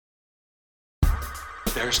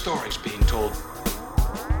There are stories being told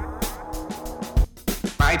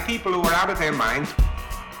by people who are out of their minds.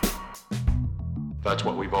 That's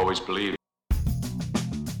what we've always believed.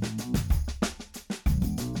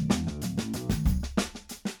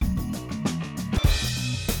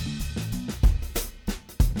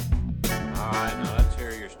 Alright, now let's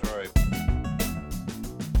hear your story.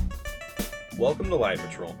 Welcome to Live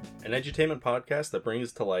Patrol, an edutainment podcast that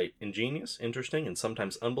brings to light ingenious, interesting, and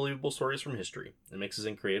sometimes unbelievable stories from history and mixes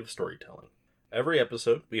in creative storytelling. Every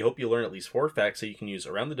episode, we hope you learn at least 4 facts that you can use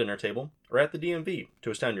around the dinner table or at the DMV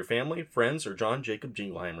to astound your family, friends, or John Jacob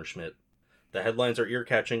Jingleheimer Schmidt. The headlines are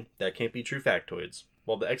ear-catching, that can't be true factoids,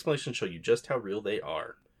 while the explanations show you just how real they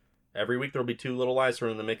are. Every week there will be 2 little lies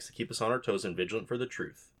thrown in the mix to keep us on our toes and vigilant for the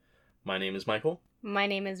truth. My name is Michael. My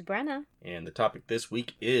name is Brenna. And the topic this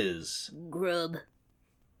week is... Grub.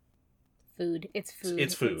 Food. It's food.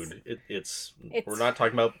 It's food. It's we're not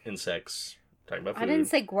talking about insects. We're talking about food. I didn't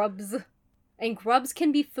say grubs. And grubs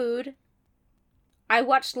can be food. I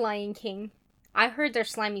watched Lion King. I heard they're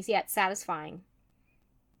slimy yet satisfying.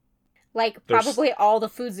 Like, probably all the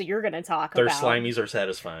foods that you're going to talk their about. Their slimies are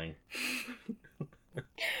satisfying.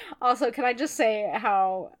 Also, can I just say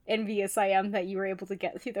how envious I am that you were able to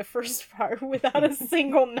get through the first part without a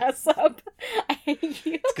single mess up? I hate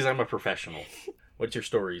you. It's because I'm a professional. What's your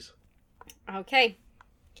stories? Okay.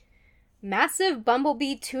 Massive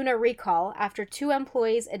bumblebee tuna recall after 2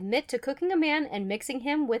 employees admit to cooking a man and mixing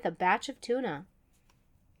him with a batch of tuna.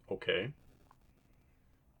 Okay.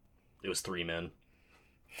 It was 3 men.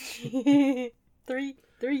 Three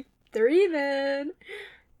men.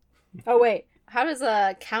 Oh, wait. How does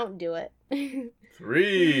a count do it?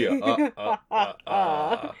 3.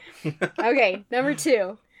 Okay, number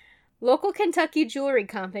 2. Local Kentucky jewelry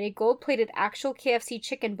company gold-plated actual KFC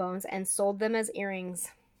chicken bones and sold them as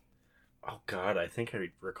earrings. Oh, God, I think I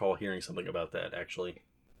recall hearing something about that, actually.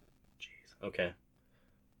 Jeez. Okay.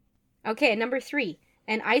 Okay, number 3.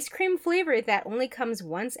 An ice cream flavor that only comes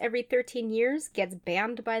once every 13 years gets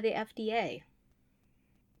banned by the FDA.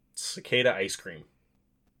 Cicada ice cream.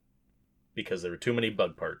 Because there were too many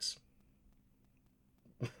bug parts.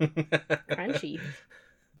 Crunchy.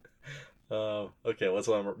 Okay, what's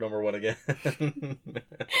number 1 again?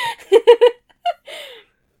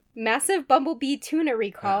 Massive bumblebee tuna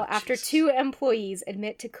recall after 2 employees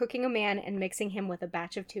admit to cooking a man and mixing him with a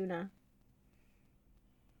batch of tuna.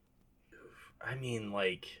 I mean,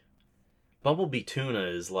 like, bumblebee tuna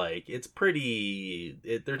is like, it's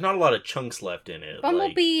pretty... there's not a lot of chunks left in it.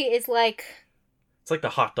 Bumblebee is like... It's like the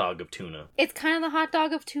hot dog of tuna. It's kind of the hot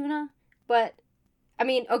dog of tuna, but... I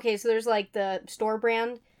mean, okay, so there's like the store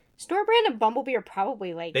brand. Store brand and Bumblebee are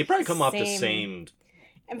probably like they probably come off the same.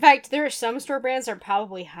 In fact, there are some store brands that are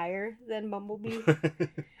probably higher than Bumblebee.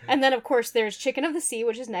 And then, of course, there's Chicken of the Sea,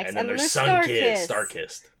 which is next. And then there's Sunkissed.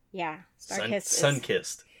 Starkissed. Yeah, Starkissed.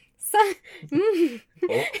 Sunkissed. Sun.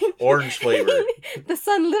 Orange flavor. The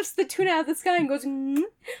sun lifts the tuna out of the sky and goes,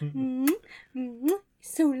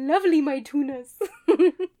 so lovely, my tunas.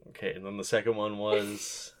 Okay, and then the second one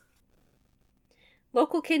was...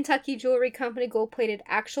 Local Kentucky jewelry company gold-plated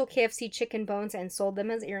actual KFC chicken bones and sold them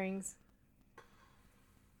as earrings.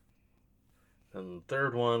 And the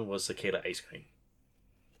third one was cicada ice cream.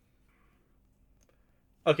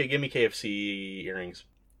 Okay, give me KFC earrings.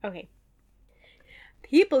 Okay.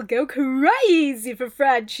 People go crazy for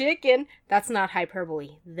fried chicken. That's not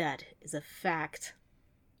hyperbole. That is a fact.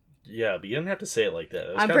 Yeah, but you didn't have to say it like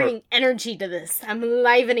that. I'm bringing energy to this. I'm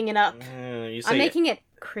livening it up. I'm making it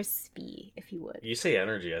crispy, if you would. You say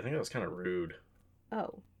energy. I think that was kind of rude.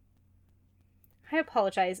 Oh. I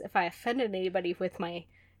apologize if I offended anybody with my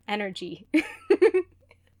energy. Okay,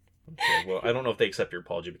 well, I don't know if they accept your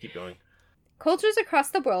apology, but keep going. Cultures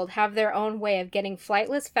across the world have their own way of getting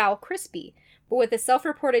flightless fowl crispy, but with a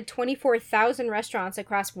self-reported 24,000 restaurants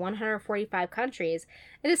across 145 countries,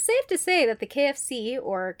 it is safe to say that the KFC,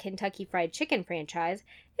 or Kentucky Fried Chicken franchise,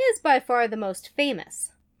 is by far the most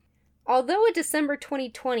famous. Although a December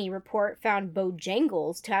 2020 report found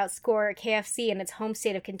Bojangles to outscore KFC in its home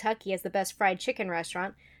state of Kentucky as the best fried chicken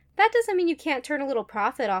restaurant, that doesn't mean you can't turn a little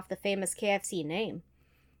profit off the famous KFC name.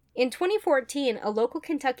 In 2014, a local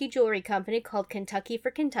Kentucky jewelry company called Kentucky for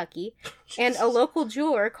Kentucky and a local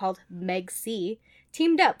jeweler called Meg C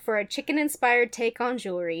teamed up for a chicken-inspired take on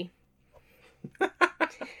jewelry.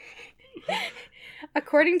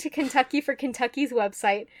 According to Kentucky for Kentucky's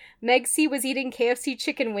website, Meg C was eating KFC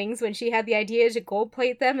chicken wings when she had the idea to gold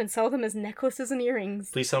plate them and sell them as necklaces and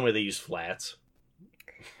earrings. Please tell me they use flats.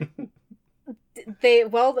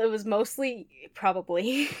 It was mostly,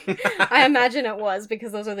 probably. I imagine it was,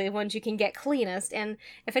 because those are the ones you can get cleanest. And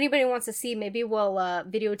if anybody wants to see, maybe we'll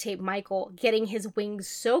videotape Michael getting his wings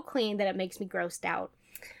so clean that it makes me grossed out.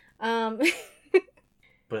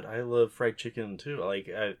 But I love fried chicken too.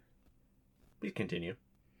 Please continue.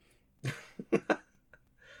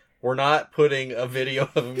 We're not putting a video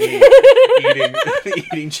of me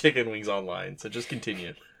eating chicken wings online, so just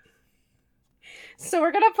continue. So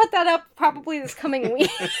we're gonna put that up probably this coming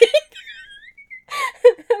week.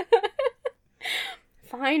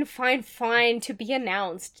 Fine. To be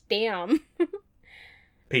announced. Damn.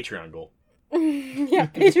 Patreon goal. Yeah,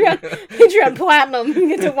 Patreon Platinum. You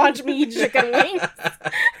get to watch me eat chicken wings.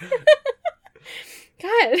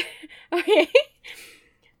 God. Okay.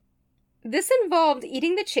 This involved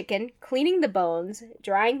eating the chicken, cleaning the bones,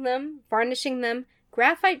 drying them, varnishing them,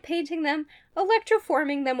 graphite painting them,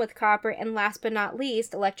 electroforming them with copper, and last but not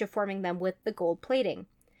least, electroforming them with the gold plating.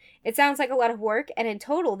 It sounds like a lot of work, and in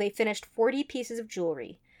total they finished 40 pieces of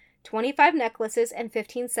jewelry, 25 necklaces, and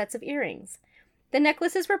 15 sets of earrings. The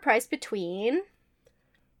necklaces were priced between...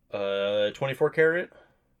 24 karat?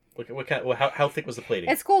 What kind? How thick was the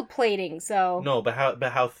plating? It's gold plating, so... No,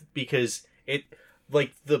 because it...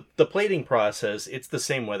 Like, the plating process, it's the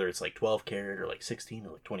same whether it's like 12 karat or like 16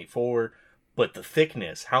 or like 24... But the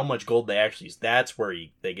thickness, how much gold they actually use, that's where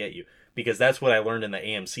they get you. Because that's what I learned in the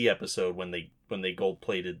AMC episode when they gold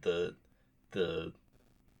plated the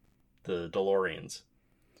DeLoreans.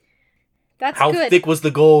 That's how good. thick was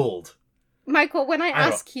the gold? Michael, when I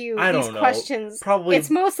ask you these questions, probably, it's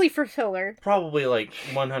mostly for filler. Probably like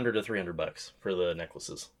 $100 to $300 for the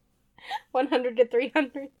necklaces. 100 to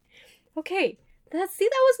 300. Okay. That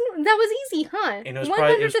was easy, huh? And it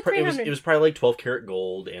was probably like 12 karat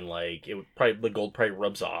gold, and like the gold probably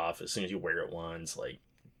rubs off as soon as you wear it once. Like,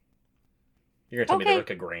 you're gonna tell me they're like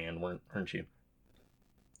 $1,000, aren't you?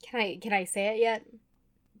 Can I say it yet?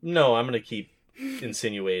 No, I'm gonna keep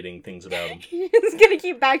insinuating things about them. You're just gonna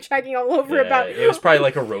keep backtracking all over about it. It was probably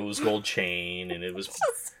like a rose gold chain, and it was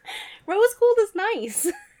rose gold is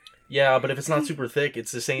nice. Yeah, but if it's not super thick,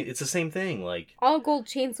 it's the same thing. Like, all gold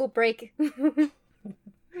chains will break.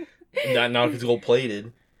 not if it's gold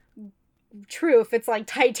plated. True, if it's like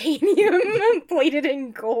titanium plated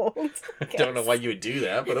in gold. I don't know why you would do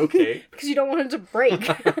that, but okay. Because you don't want it to break.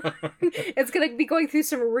 It's gonna be going through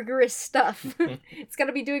some rigorous stuff. It's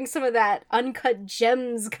gonna be doing some of that uncut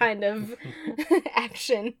gems kind of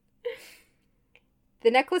action.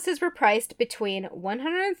 The necklaces were priced between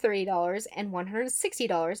 $130 and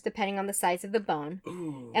 $160, depending on the size of the bone.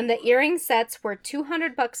 Ooh. And the earring sets were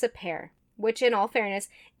 $200 a pair, which, in all fairness,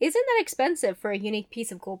 isn't that expensive for a unique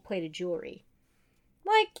piece of gold-plated jewelry.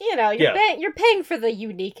 Like, you're paying for the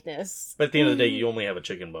uniqueness. But at the end of the day, you only have a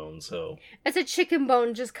chicken bone, so... It's a chicken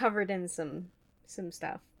bone just covered in some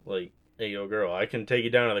stuff. Like, hey, yo, girl, I can take you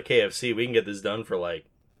down to the KFC. We can get this done for, like,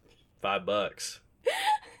 $5.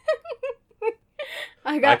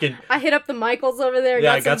 I hit up the Michaels over there.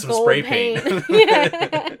 Yeah, I got some spray paint.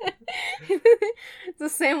 Yeah. It's the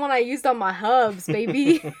same one I used on my hubs,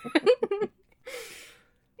 baby.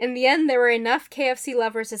 In the end, there were enough KFC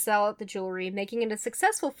lovers to sell out the jewelry, making it a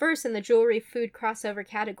successful first in the jewelry food crossover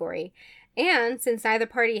category. And, since neither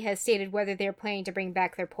party has stated whether they are planning to bring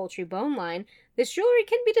back their poultry bone line, this jewelry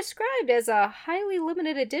can be described as a highly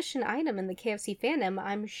limited edition item in the KFC fandom,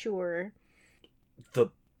 I'm sure.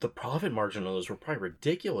 The profit margin on those were probably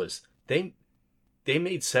ridiculous. They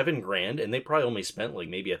made $7,000, and they probably only spent like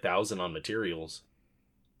maybe $1,000 on materials.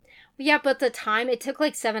 Yeah, but the time it took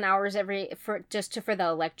like 7 hours for the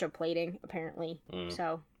electroplating, apparently.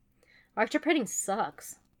 So, electroplating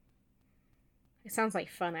sucks. It sounds like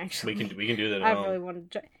fun, actually. We can do that. I really want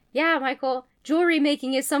to. Yeah, Michael, jewelry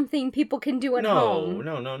making is something people can do at home.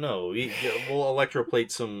 No. We'll electroplate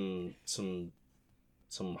some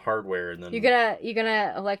hardware, and then you're gonna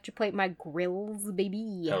electroplate my grills,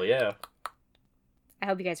 baby. Hell yeah! I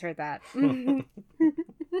hope you guys heard that.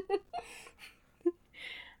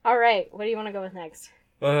 All right, what do you want to go with next?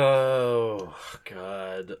 Oh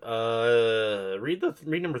God! Read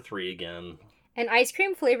number 3 again. An ice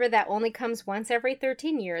cream flavor that only comes once every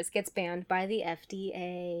 13 years gets banned by the FDA.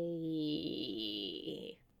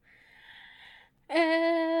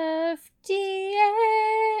 FDA.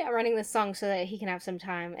 I'm running this song so that he can have some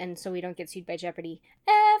time and so we don't get sued by Jeopardy.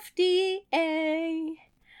 FDA.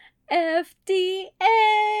 FDA.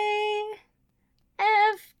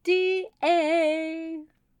 FDA.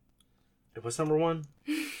 What's number 1?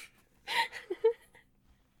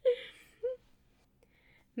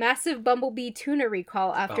 Massive bumblebee tuna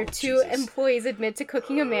recall after two Jesus. employees admit to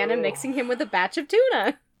cooking a man and mixing him with a batch of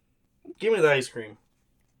tuna. Give me the ice cream.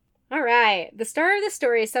 Alright, the star of the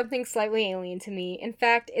story is something slightly alien to me. In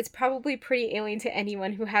fact, it's probably pretty alien to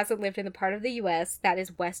anyone who hasn't lived in the part of the US that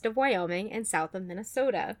is west of Wyoming and south of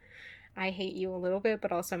Minnesota. I hate you a little bit,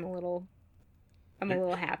 but also I'm a little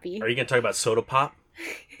happy. Are you going to talk about soda pop?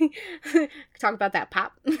 Talk about that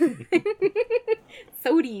pop.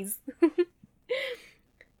 Sodies.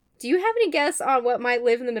 Do you have any guess on what might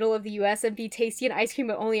live in the middle of the US and be tasty and ice cream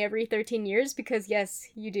but only every 13 years? Because yes,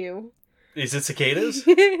 you do. Is it cicadas?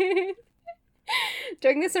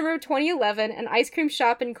 During the summer of 2011, an ice cream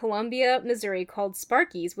shop in Columbia, Missouri called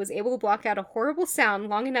Sparky's was able to block out a horrible sound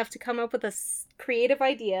long enough to come up with a creative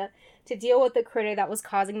idea to deal with the critter that was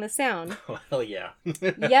causing the sound. Well, yeah.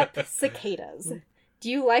 Yep, cicadas. Do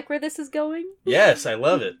you like where this is going? Yes, I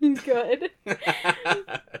love it. Good.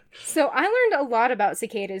 So I learned a lot about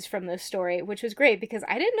cicadas from this story, which was great because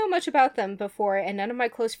I didn't know much about them before, and none of my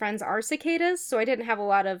close friends are cicadas, so I didn't have a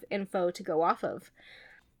lot of info to go off of.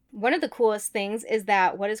 One of the coolest things is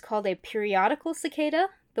that what is called a periodical cicada,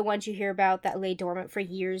 the ones you hear about that lay dormant for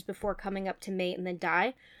years before coming up to mate and then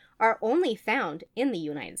die, are only found in the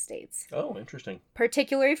United States. Oh, interesting.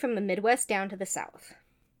 Particularly from the Midwest down to the South.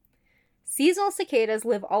 Seasonal cicadas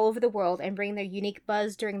live all over the world and bring their unique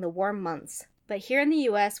buzz during the warm months. But here in the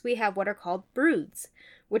US, we have what are called broods,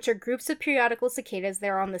 which are groups of periodical cicadas that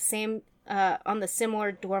are on the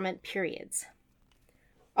similar dormant periods.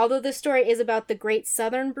 Although this story is about the Great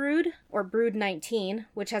Southern Brood, or Brood 19,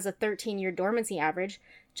 which has a 13-year dormancy average,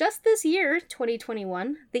 just this year,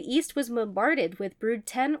 2021, the East was bombarded with Brood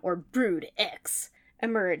 10, or Brood X,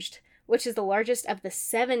 emerged, which is the largest of the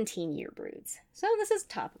 17-year broods. So this is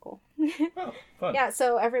topical. Oh, fun. Yeah,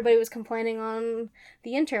 so everybody was complaining on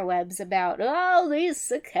the interwebs about, oh, these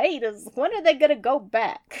cicadas, when are they gonna go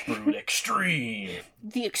back? Brood extreme.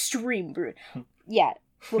 The extreme brood. Yeah.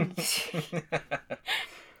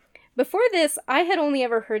 Before this, I had only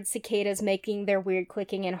ever heard cicadas making their weird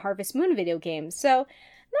clicking in Harvest Moon video games, so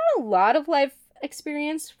not a lot of life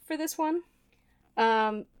experience for this one.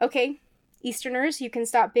 Okay, Easterners, you can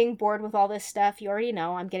stop being bored with all this stuff. You already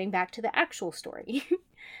know. I'm getting back to the actual story.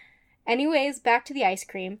 Anyways, back to the ice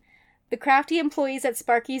cream. The crafty employees at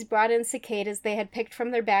Sparky's brought in cicadas they had picked from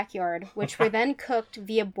their backyard, which were then cooked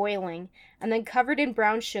via boiling, and then covered in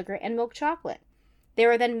brown sugar and milk chocolate. They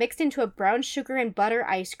were then mixed into a brown sugar and butter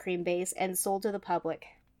ice cream base and sold to the public.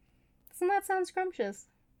 Doesn't that sound scrumptious?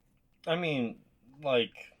 I mean,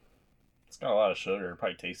 like, it's got a lot of sugar. It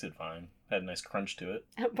probably tasted fine. Had a nice crunch to it.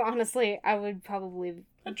 Honestly, I would probably...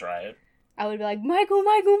 I'd try it. I would be like, Michael,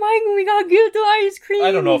 we gotta get the ice cream.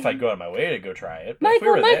 I don't know if I'd go out of my way to go try it. But Michael, if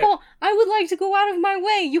we were there... I would like to go out of my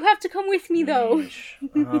way. You have to come with me, though.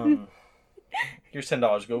 Here's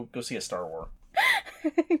 $10. Go see a Star Wars.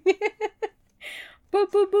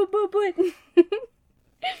 But.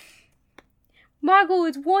 Michael,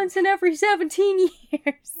 it's once in every 17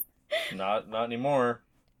 years. Not anymore.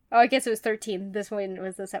 Oh, I guess it was 13. This one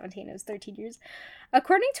was the 17. It was 13 years.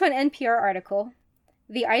 According to an NPR article,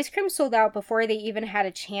 the ice cream sold out before they even had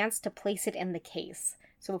a chance to place it in the case.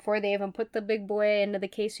 So before they even put the big boy into the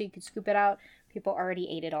case so you could scoop it out, people already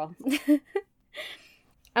ate it all.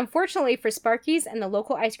 Unfortunately for Sparky's and the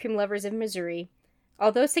local ice cream lovers of Missouri,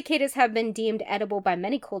 although cicadas have been deemed edible by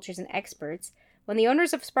many cultures and experts, when the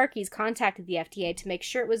owners of Sparky's contacted the FDA to make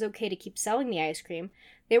sure it was okay to keep selling the ice cream,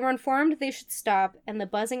 they were informed they should stop, and the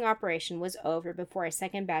buzzing operation was over before a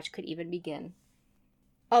second batch could even begin.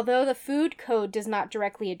 Although the food code does not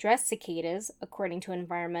directly address cicadas, according to an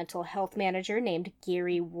environmental health manager named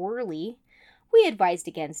Gary Worley, we advised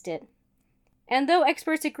against it. And though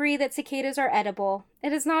experts agree that cicadas are edible,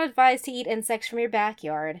 it is not advised to eat insects from your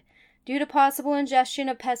backyard, due to possible ingestion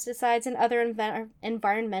of pesticides and other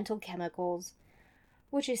environmental chemicals.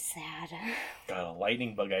 Which is sad. God, a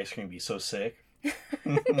lightning bug ice cream would be so sick.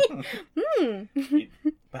 But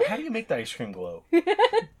how do you make the ice cream glow?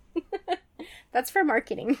 That's for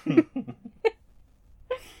marketing.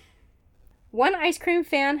 One ice cream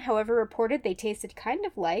fan, however, reported they tasted kind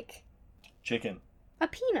of like... chicken. A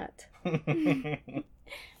peanut.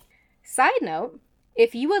 Side note,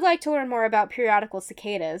 if you would like to learn more about periodical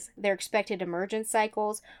cicadas, their expected emergence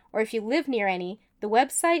cycles, or if you live near any, the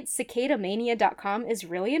website cicadamania.com is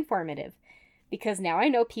really informative. Because now I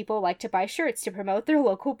know people like to buy shirts to promote their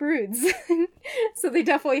local broods. So they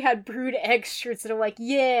definitely had Brood X shirts that are like,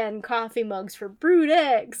 yeah, and coffee mugs for Brood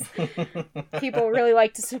X. People really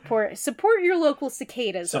like to support your local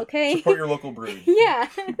cicadas, okay? Support your local brood. Yeah.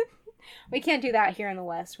 We can't do that here in the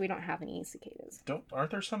West. We don't have any cicadas.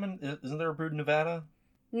 Aren't there some isn't there a brood in Nevada?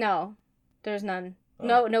 No. There's none.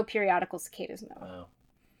 Oh. No periodical cicadas, no. Oh.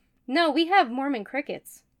 No, we have Mormon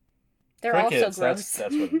crickets. They're crickets, also gross.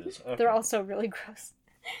 That's what it is. Okay. They're also really gross.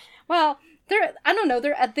 Well, I don't know,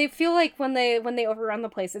 they feel like when they overrun the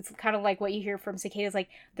place, it's kind of like what you hear from cicadas, like,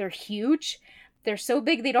 they're huge. They're so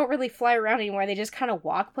big they don't really fly around anymore. They just kind of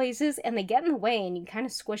walk places, and they get in the way, and you kind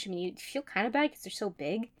of squish them, and you feel kind of bad because they're so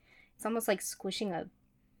big. It's almost like squishing a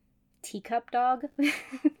teacup dog.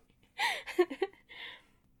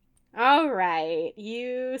 All right,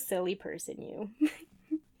 you silly person, you.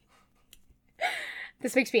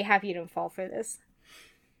 This makes me happy you didn't fall for this.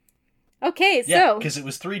 Okay, so... Yeah, because it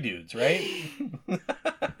was 3 dudes, right?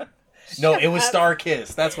 No, it was Star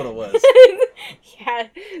Kiss. That's what it was. Yeah,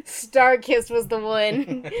 Star Kiss was the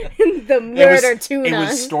one. The murder tuna. It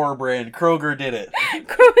was store brand. Kroger did it.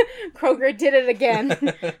 Kroger did it again.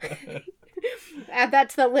 Add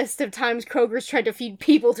that to the list of times Kroger's tried to feed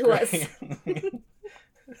people to us.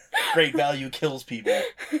 Great value kills people.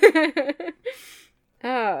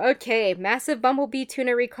 Oh, okay. Massive bumblebee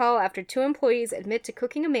tuna recall after 2 employees admit to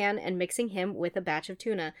cooking a man and mixing him with a batch of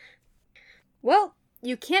tuna. Well,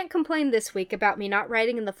 you can't complain this week about me not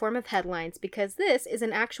writing in the form of headlines, because this is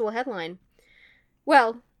an actual headline.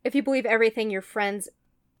 Well, if you believe everything your friend's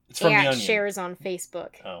aunt shares on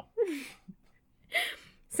Facebook. Oh.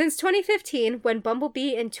 Since 2015, when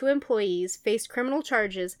Bumblebee and 2 employees faced criminal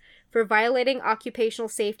charges for violating Occupational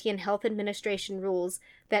Safety and Health Administration rules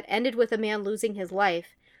that ended with a man losing his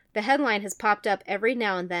life, the headline has popped up every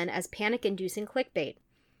now and then as panic-inducing clickbait.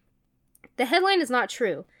 The headline is not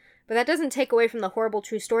true, but that doesn't take away from the horrible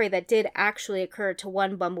true story that did actually occur to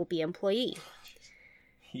one Bumblebee employee.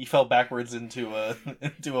 He fell backwards into a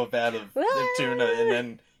vat of tuna, and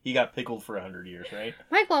then he got pickled for 100 years, right?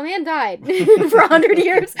 Michael, a man died for 100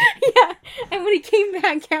 years. Yeah, and when he came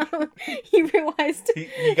back out, he realized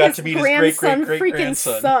he got to meet his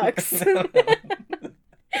great-great-great-grandson. Sucks.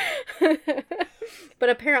 But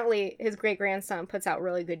apparently, his great-grandson puts out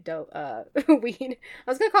really good weed. I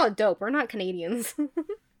was going to call it dope. We're not Canadians.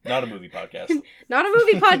 Not a movie podcast. Not a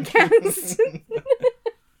movie podcast.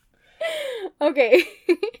 Okay.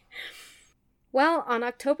 Well, on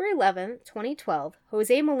October 11, 2012,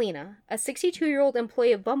 Jose Molina, a 62-year-old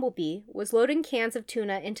employee of Bumblebee, was loading cans of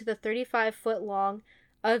tuna into the 35-foot-long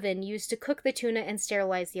oven used to cook the tuna and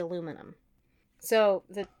sterilize the aluminum. So,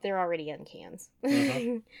 they're already in cans.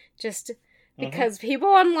 Mm-hmm. Just because people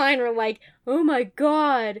online were like, oh my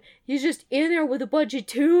god, he's just in there with a bunch of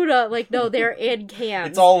tuna. Like, no, they're in cans.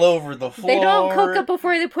 It's all over the floor. They don't cook up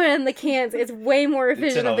before they put it in the cans. It's way more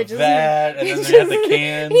efficient. It's in a vat, and then they have the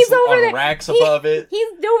cans on racks above it. He's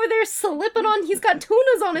over there slipping on, he's got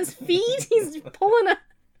tunas on his feet. He's pulling a...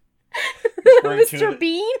 Mr.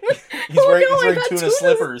 Bean? He's wearing tuna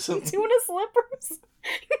slippers. Tuna slippers.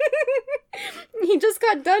 He just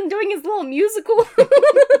got done doing his little musical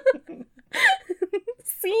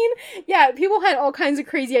scene. Yeah, people had all kinds of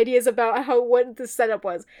crazy ideas about what the setup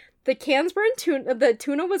was. The cans were in tuna. The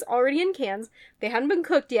tuna was already in cans. They hadn't been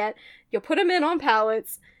cooked yet. You put them in on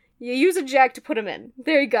pallets. You use a jack to put them in.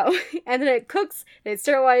 There you go. And then it cooks and it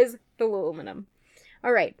sterilizes the aluminum.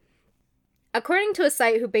 All right. According to a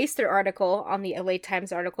site who based their article on the LA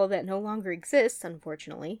Times article that no longer exists,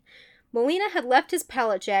 unfortunately, Molina had left his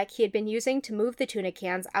pallet jack he had been using to move the tuna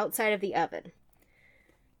cans outside of the oven.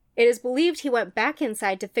 It is believed he went back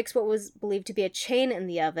inside to fix what was believed to be a chain in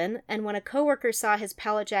the oven, and when a coworker saw his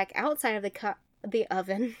pallet jack outside of the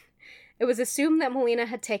oven, it was assumed that Molina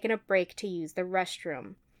had taken a break to use the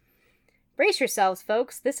restroom. Brace yourselves,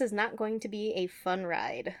 folks. This is not going to be a fun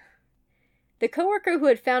ride. The coworker who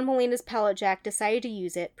had found Molina's pallet jack decided to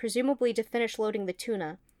use it, presumably to finish loading the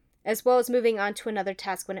tuna, as well as moving on to another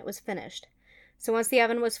task when it was finished. So once the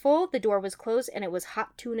oven was full, the door was closed and it was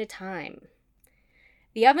hot tuna time.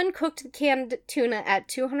 The oven cooked the canned tuna at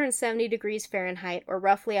 270 degrees Fahrenheit, or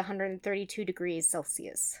roughly 132 degrees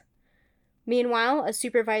Celsius. Meanwhile, a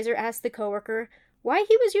supervisor asked the coworker why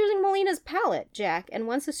he was using Molina's pallet jack, and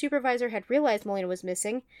once the supervisor had realized Molina was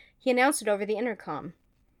missing, he announced it over the intercom.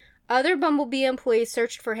 Other Bumblebee employees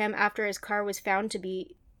searched for him after his car was found to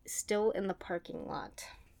be still in the parking lot.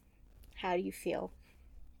 How do you feel?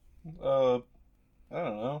 I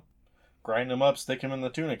don't know. Grind them up, stick them in the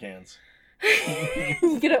tuna cans.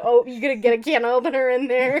 You gonna get a can opener in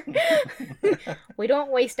there? We don't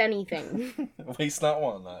waste anything. Waste not,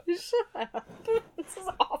 want not. Shut up. This is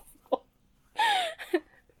awful.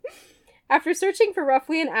 After searching for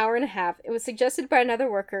roughly an hour and a half, it was suggested by another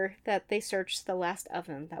worker that they search the last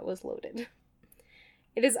oven that was loaded.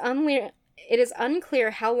 It is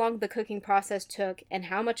unclear how long the cooking process took and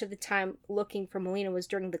how much of the time looking for Molina was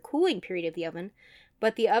during the cooling period of the oven,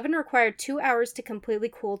 but the oven required 2 hours to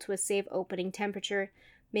completely cool to a safe opening temperature,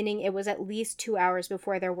 meaning it was at least 2 hours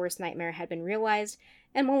before their worst nightmare had been realized,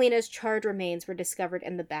 and Molina's charred remains were discovered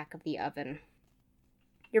in the back of the oven.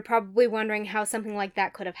 You're probably wondering how something like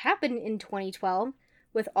that could have happened in 2012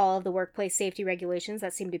 with all of the workplace safety regulations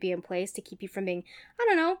that seem to be in place to keep you from being, I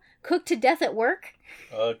don't know, cooked to death at work.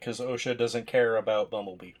 Because OSHA doesn't care about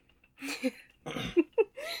Bumblebee.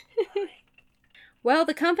 Well,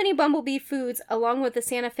 the company Bumblebee Foods, along with the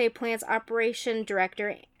Santa Fe plant's operation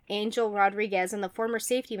director, Angel Rodriguez, and the former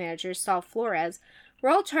safety manager, Saul Flores, were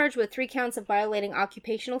all charged with 3 counts of violating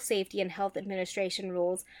occupational safety and health administration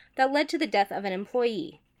rules that led to the death of an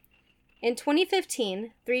employee. In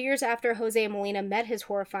 2015, 3 years after Jose Molina met his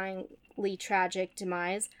horrifyingly tragic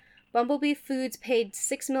demise, Bumblebee Foods paid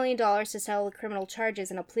 $6 million to settle the criminal charges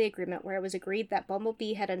in a plea agreement where it was agreed that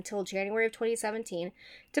Bumblebee had until January of 2017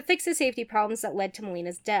 to fix the safety problems that led to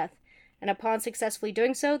Molina's death, and upon successfully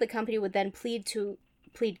doing so, the company would then plead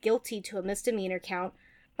guilty to a misdemeanor count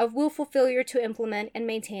of willful failure to implement and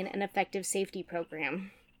maintain an effective safety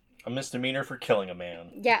program. A misdemeanor for killing a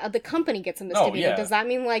man. Yeah, the company gets a misdemeanor. Oh, yeah. Does that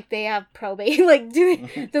mean, like, they have probate? Like,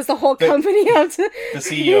 does the whole company have to... The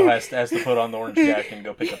CEO has to put on the orange jacket and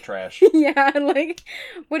go pick up trash. Yeah, like,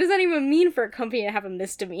 what does that even mean for a company to have a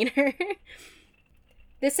misdemeanor?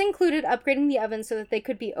 This included upgrading the oven so that they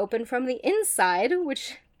could be open from the inside,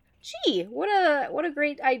 which, gee, what a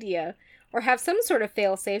great idea. Or have some sort of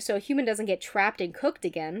fail-safe so a human doesn't get trapped and cooked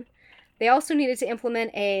again. They also needed to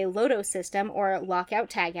implement a LOTO system, or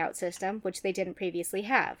lockout-tagout system, which they didn't previously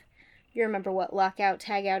have. You remember what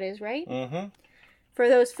lockout-tagout is, right? Mm-hmm. For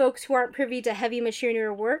those folks who aren't privy to heavy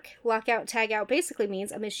machinery work, lockout-tagout basically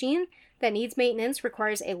means a machine that needs maintenance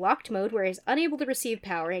requires a locked mode where it is unable to receive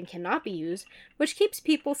power and cannot be used, which keeps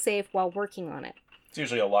people safe while working on it. It's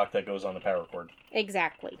usually a lock that goes on the power cord.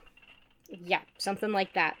 Exactly. Yeah, something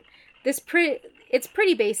like that. It's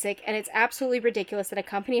pretty basic, and it's absolutely ridiculous that a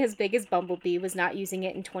company as big as Bumblebee was not using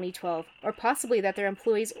it in 2012, or possibly that their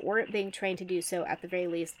employees weren't being trained to do so at the very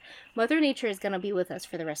least. Mother Nature is going to be with us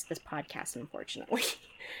for the rest of this podcast, unfortunately.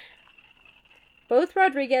 Both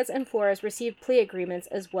Rodriguez and Flores received plea agreements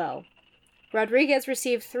as well. Rodriguez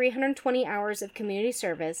received 320 hours of community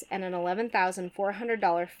service and an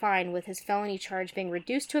 $11,400 fine, with his felony charge being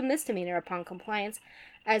reduced to a misdemeanor upon compliance,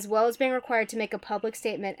 as well as being required to make a public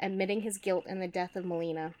statement admitting his guilt in the death of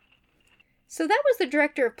Molina. So that was the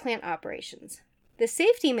director of plant operations. The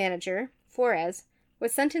safety manager, Flores,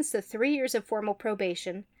 was sentenced to 3 years of formal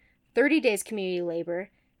probation, 30 days community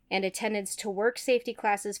labor, and attendance to work safety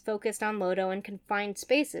classes focused on LOTO and confined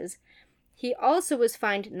spaces. He also was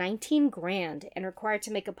fined $19,000 and required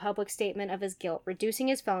to make a public statement of his guilt, reducing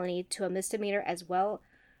his felony to a misdemeanor as well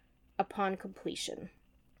upon completion.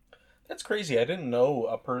 That's crazy. I didn't know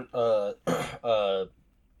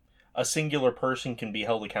a singular person can be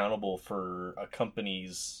held accountable for a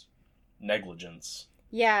company's negligence.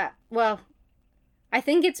 Yeah, well, I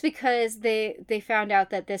think it's because they found out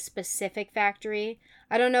that this specific factory,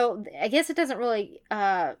 I don't know, I guess it doesn't really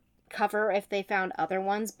cover if they found other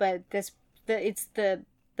ones, but it's the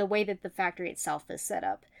way that the factory itself is set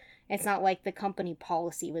up. It's not like the company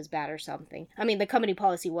policy was bad or something. I mean, the company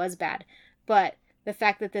policy was bad, but the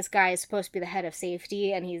fact that this guy is supposed to be the head of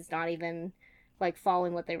safety and he's not even, like,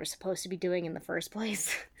 following what they were supposed to be doing in the first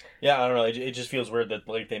place. Yeah, I don't know. It just feels weird that,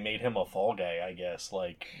 like, they made him a fall guy, I guess.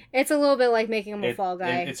 Like, it's a little bit like making him a fall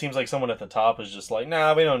guy. It seems like someone at the top is just like,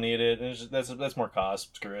 nah, we don't need it. It's just, that's more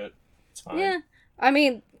cost. Screw it. It's fine. Yeah. I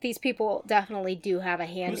mean, these people definitely do have a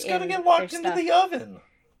hand in Who's gonna get locked into the oven?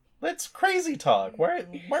 That's crazy talk. Why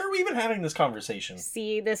are we even having this conversation?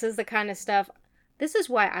 See, this is the kind of stuff... This is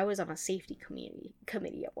why I was on a safety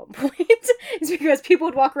committee at one point. It's because people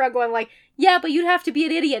would walk around going like, yeah, but you'd have to be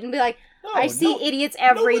an idiot, and be like, I see idiots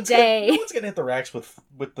every day. No one's gonna hit the racks with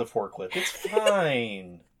the forklift. It's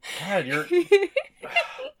fine. God,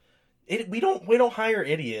 we don't hire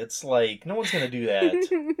idiots. Like, no one's gonna do that.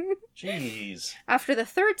 Jeez. After the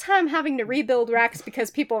third time having to rebuild racks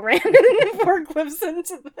because people ran forklifts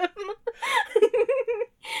into them.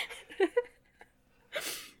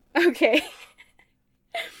 Okay.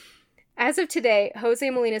 As of today, Jose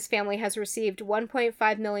Molina's family has received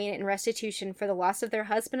 $1.5 million in restitution for the loss of their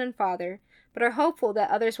husband and father, but are hopeful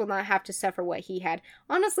that others will not have to suffer what he had.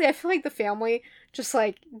 Honestly, I feel like the family just,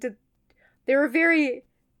 like, they were very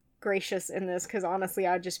gracious in this, because honestly,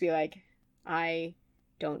 I'd just be like, I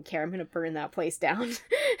don't care, I'm gonna burn that place down.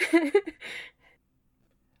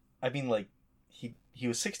 I mean, like, he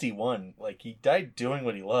was 61. Like, he died doing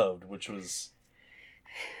what he loved, which was...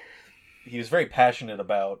 He was very passionate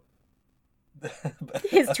about...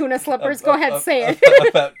 His tuna slippers. Go ahead, say it.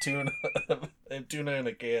 About tuna in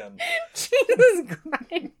a can. Jesus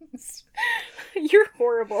Christ. You're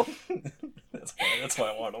horrible. That's why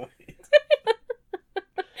I want to wait.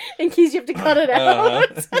 In case you have to cut it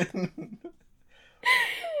out.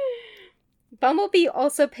 Bumblebee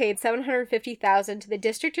also paid $750,000 to the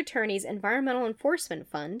district attorney's environmental enforcement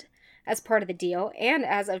fund as part of the deal, and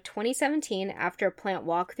as of 2017, after a plant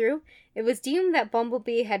walkthrough, it was deemed that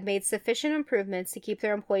Bumblebee had made sufficient improvements to keep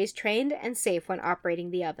their employees trained and safe when operating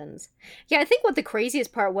the ovens. Yeah, I think what the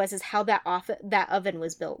craziest part was is how that oven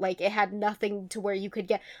was built. Like, it had nothing to where you could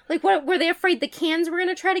get... Like, what, were they afraid the cans were going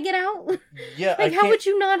to try to get out? Yeah, like, how would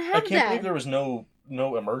you not have that? I can't believe there was no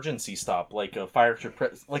emergency stop, like a fire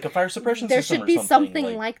suppression there system should be or something.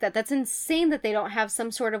 something like that. That's insane that they don't have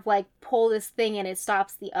some sort of, like, pull this thing and it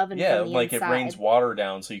stops the oven from the like inside. it rains water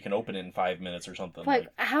down so you can open it in 5 minutes or something. Like,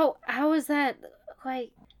 how is that,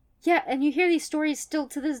 like... Yeah, and you hear these stories still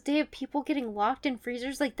to this day of people getting locked in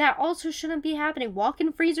freezers. Like, that also shouldn't be happening.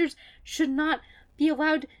 Walk-in freezers should not be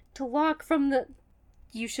allowed to lock from the...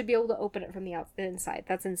 You should be able to open it from the inside.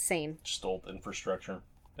 That's insane. Just old infrastructure.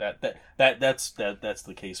 That's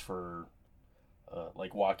the case for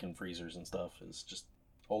like walk-in freezers and stuff. Is just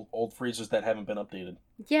old freezers that haven't been updated.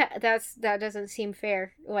 Yeah, that doesn't seem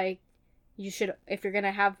fair. Like, you should, if you're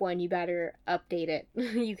gonna have one, you better update it.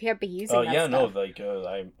 You can't be using that stuff. No, like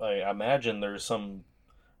I imagine there's some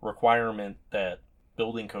requirement that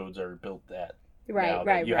building codes are built at.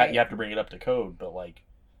 Right. You have to bring it up to code, but like.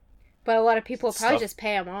 But a lot of people probably just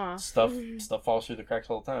pay them off. Stuff falls through the cracks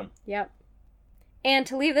all the time. Yep. And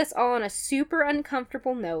to leave this all on a super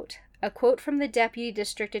uncomfortable note, a quote from the deputy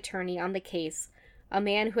district attorney on the case, a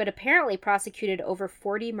man who had apparently prosecuted over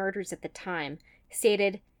 40 murders at the time,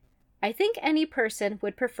 stated, "I think any person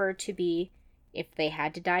would prefer to be, if they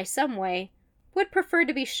had to die some way, would prefer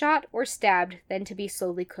to be shot or stabbed than to be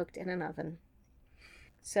slowly cooked in an oven."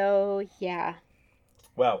 So, yeah.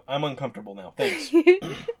 Wow, I'm uncomfortable now. Thanks.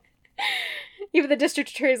 Even the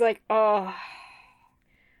district attorney's like, "Oh,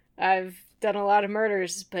 I've done a lot of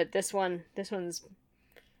murders, but this one's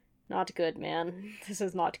not good, man. This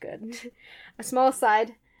is not good." A small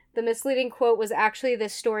aside, the misleading quote was actually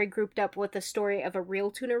this story grouped up with the story of a real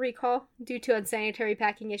tuna recall due to unsanitary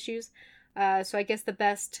packing issues. So I guess the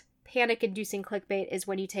best panic-inducing clickbait is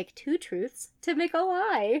when you take two truths to make a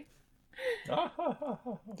lie.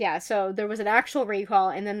 Yeah, so there was an actual recall,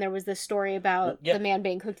 and then there was this story about the man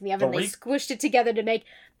being cooked in the oven. They squished it together to make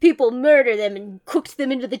people murder them and cooked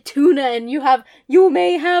them into the tuna, and you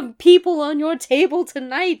may have people on your table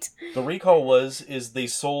tonight. The recall is they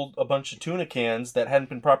sold a bunch of tuna cans that hadn't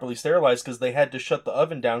been properly sterilized because they had to shut the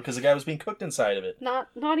oven down because the guy was being cooked inside of it. Not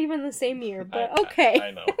even the same year, but okay.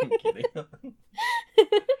 I know, I'm kidding.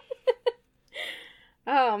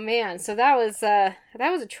 Oh man, so that was a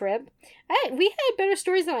trip. We had better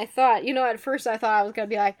stories than I thought. You know, at first I thought I was gonna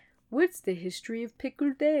be like, "What's the history of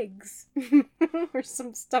pickled eggs?" or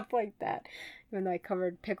some stuff like that. Even though I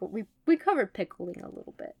covered we covered pickling a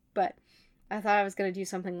little bit, but I thought I was gonna do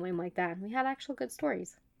something lame like that. And we had actual good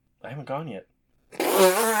stories. I haven't gone yet.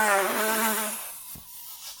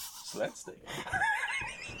 So that's the.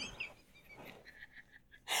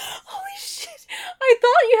 Holy shit! I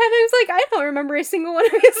thought you had. I was like, I don't remember a single one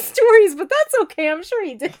of his stories, but that's okay. I'm sure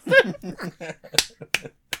he did.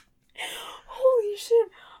 Holy shit!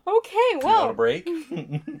 Okay, well. Do you want a break?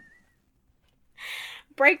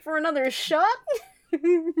 Break for another shot?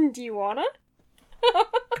 Do you wanna?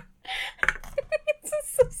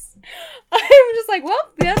 I'm just like,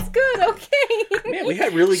 well, that's good. Okay. Man, we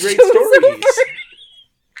had really great stories.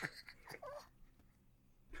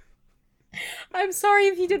 I'm sorry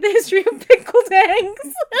if you did the history of pickled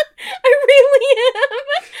eggs. I really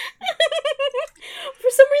am. For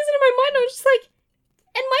some reason in my mind, I was just like,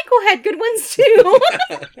 and Michael had good ones too.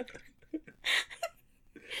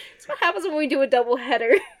 That's what happens when we do a double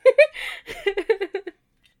header.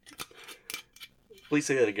 Please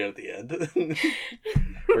say that again at the end.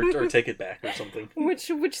 or take it back or something. Which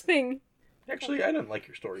thing? Actually, I didn't like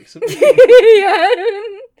your stories. Yeah.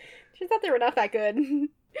 She thought they were not that good.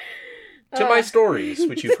 To my stories,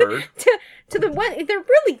 which you've heard. To the one, they're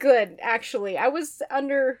really good, actually. I was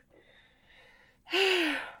under...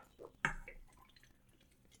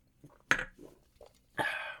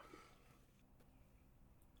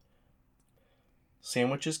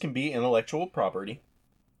 Sandwiches can be intellectual property.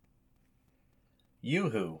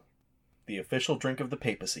 Yoo-hoo, the official drink of the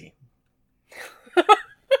papacy. Oh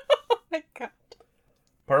my god.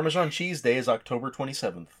 Parmesan Cheese Day is October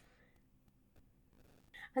 27th.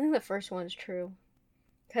 I think the first one's true.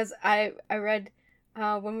 Because I read,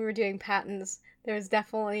 when we were doing patents, there was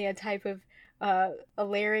definitely a type of, a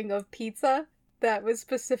layering of pizza that was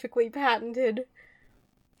specifically patented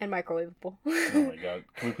and microwavable. Oh my god.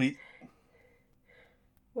 Can we please...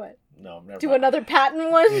 What? No, never Do mind. another patent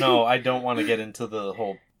one? No, I don't want to get into the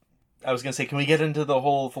whole I was going to say, can we get into the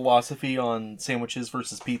whole philosophy on sandwiches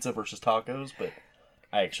versus pizza versus tacos? But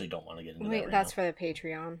I actually don't want to get into that right that's now. for the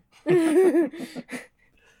Patreon.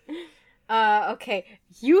 Okay.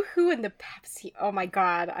 Yoo-hoo and the Pepsi. Oh my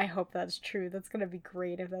god, I hope that's true. That's gonna be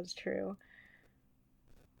great if that's true.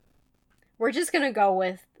 We're just gonna go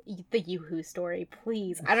with the Yoo-hoo story,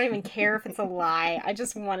 please. I don't even care if it's a lie. I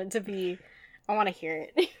just want it to be... I want to hear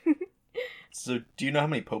it. So, do you know how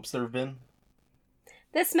many popes there have been?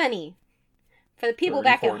 This many. For the people 30,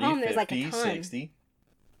 back 40, at home, there's 50, like a ton. 60.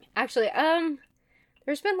 Actually,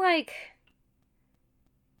 there's been like...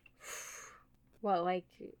 What, like...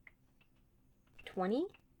 20?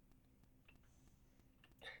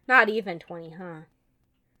 Not even 20, huh?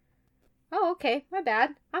 Oh, okay. My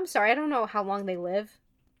bad. I'm sorry. I don't know how long they live.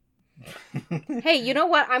 Hey, you know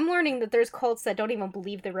what? I'm learning that there's cults that don't even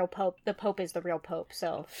believe the Pope is the real Pope,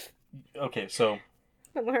 so... Okay, so...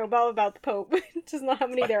 I learned all about the Pope. Just not how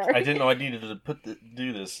many there are. I didn't know I needed to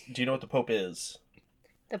do this. Do you know what the Pope is?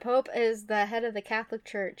 The Pope is the head of the Catholic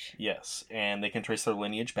Church. Yes, and they can trace their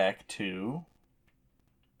lineage back to...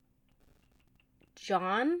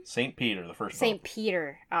 John? St. Peter, the first St. Pope.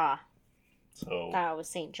 Peter. Ah. So, That was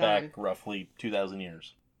St. John. back roughly 2,000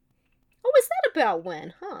 years. Oh, is that about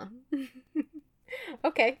when? Huh.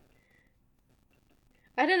 Okay.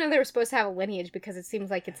 I didn't know they were supposed to have a lineage because it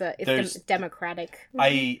seems like it's democratic.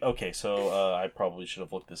 Okay, so I probably should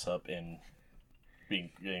have looked this up in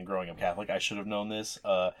growing up Catholic. I should have known this.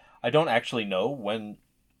 I don't actually know when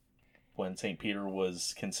St. Peter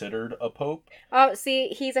was considered a pope. Oh, see,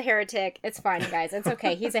 he's a heretic. It's fine, guys. It's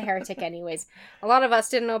okay. He's a heretic anyways. A lot of us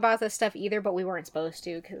didn't know about this stuff either, but we weren't supposed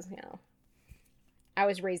to because, I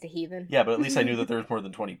was raised a heathen. Yeah, but at least I knew that there was more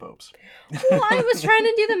than 20 popes. Well, I was trying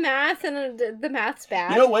to do the math, and the math's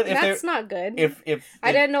bad. You know what? Math's not good. If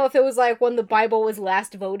I didn't know if it was like when the Bible was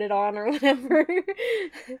last voted on or whatever.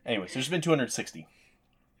 Anyways, there's been 260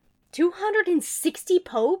 260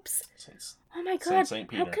 popes? since. Oh my god!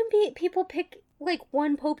 St. How Peter. can people pick like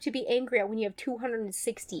one pope to be angry at when you have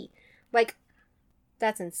 260? Like,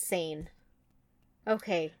 that's insane.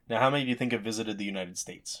 Okay, Now, how many do you think have visited the United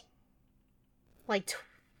States? like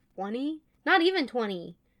 20? Not even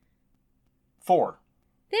 20. 4.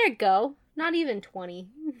 There you go. Not even 20.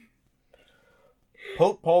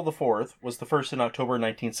 Pope Paul IV was the first in October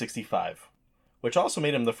 1965, which also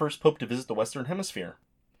made him the first pope to visit the Western Hemisphere.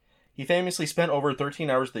 He famously spent over 13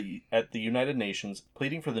 hours at the United Nations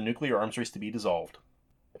pleading for the nuclear arms race to be dissolved.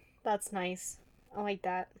 That's nice. I like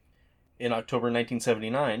that. In October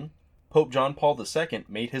 1979, Pope John Paul II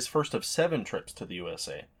made his first of 7 trips to the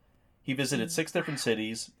USA. He visited 6 different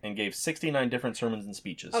cities and gave 69 different sermons and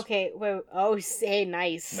speeches. Okay, wait. Oh, say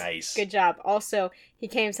nice. Nice. Good job. Also, he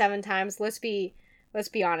came 7 times. Let's be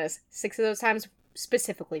honest. 6 of those times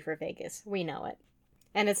specifically for Vegas. We know it.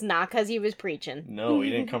 And it's not because he was preaching. No, he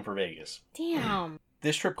didn't come for Vegas. Damn.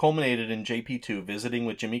 This trip culminated in JP2 visiting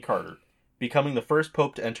with Jimmy Carter, becoming the first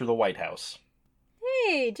pope to enter the White House.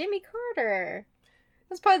 Hey, Jimmy Carter.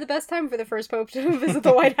 That's probably the best time for the first pope to visit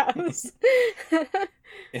the White House.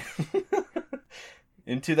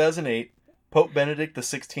 In 2008, Pope Benedict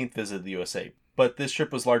XVI visited the USA, but this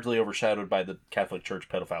trip was largely overshadowed by the Catholic Church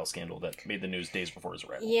pedophile scandal that made the news days before his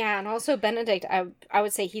arrival. Yeah, and also Benedict, I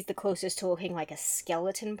would say he's the closest to looking like a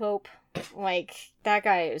skeleton pope. Like, that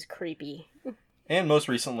guy is creepy. And most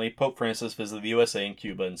recently, Pope Francis visited the USA and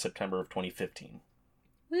Cuba in September of 2015.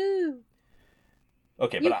 Woo!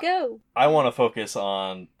 Okay, You but go! I want to focus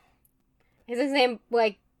on... Is his name,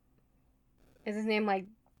 like...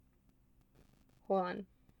 Hold on.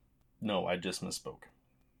 No, I just misspoke.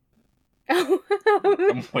 Oh.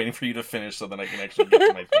 I'm waiting for you to finish so that I can actually get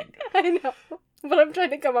to my thing. I know. But I'm trying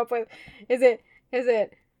to come up with... Is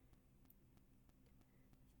it...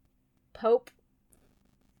 Pope?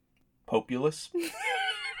 Populus? Trying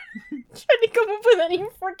to come up with any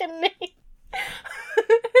freaking name.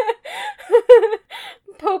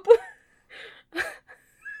 Pope. You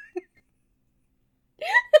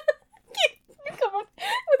come up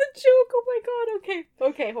with a joke. Oh my god.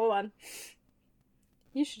 Okay, hold on.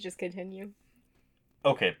 You should just continue.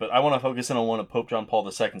 Okay, but I want to focus in on one of Pope John Paul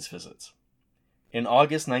II's visits. In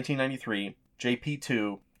August 1993,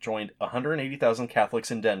 JP2 joined 180,000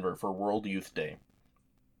 Catholics in Denver for World Youth Day.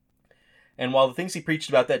 And while the things he preached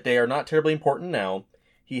about that day are not terribly important now,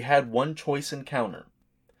 he had one choice encounter.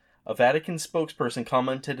 A Vatican spokesperson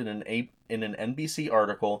commented in an NBC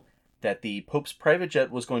article that the Pope's private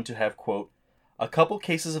jet was going to have, quote, a couple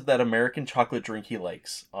cases of that American chocolate drink he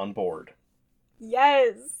likes on board.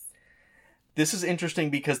 Yes. This is interesting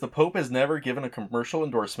because the Pope has never given a commercial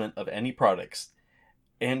endorsement of any products,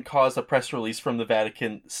 and caused a press release from the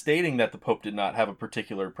Vatican stating that the Pope did not have a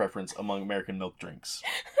particular preference among American milk drinks.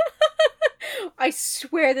 I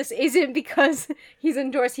swear this isn't because he's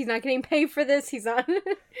endorsed. He's not getting paid for this. He's not.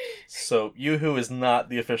 So, Yoo-hoo is not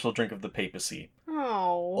the official drink of the papacy.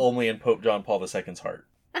 Oh. Only in Pope John Paul II's heart.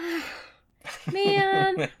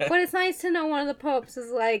 Man. But it's nice to know one of the popes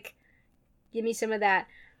is like, give me some of that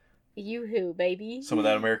Yoo-hoo, baby. Some of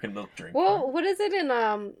that American milk drink. Well, what is it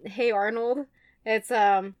in Hey Arnold? It's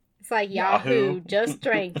like Yahoo, just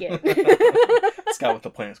drank it. Scott with the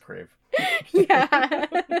plants crave. Yeah.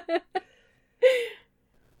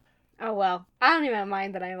 Oh well. I don't even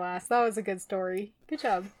mind that I lost. That was a good story. Good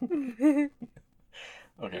job. Okay,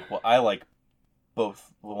 well, I like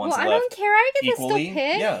both the ones Well, I left don't care. I get equally. to still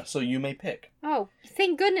pick. Yeah, so you may pick. Oh,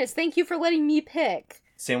 thank goodness. Thank you for letting me pick.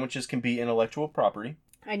 Sandwiches can be intellectual property.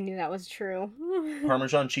 I knew that was true.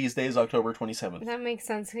 Parmesan Cheese Day is October 27th. That makes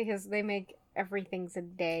sense because they make everything's a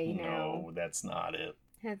day now. No, that's not it.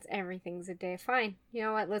 That's everything's a day. Fine. You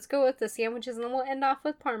know what? Let's go with the sandwiches and then we'll end off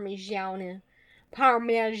with Parmesan.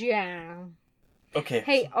 Parmesan. Okay.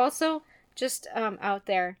 Hey, also, just out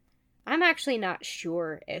there, I'm actually not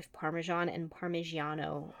sure if Parmesan and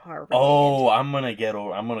Parmigiano are related. Oh, I'm gonna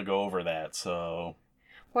go over that, so...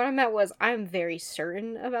 What I meant was, I'm very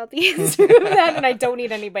certain about the answer to that, and I don't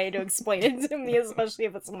need anybody to explain it to me, especially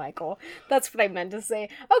if it's Michael. That's what I meant to say.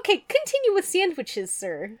 Okay, continue with sandwiches,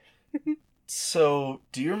 sir. So,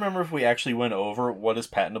 do you remember if we actually went over what is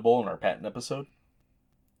patentable in our patent episode?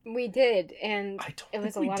 We did, and it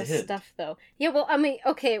was a lot of stuff, though. Yeah, well, I mean,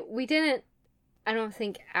 okay, we didn't, I don't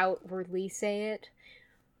think, outwardly say it,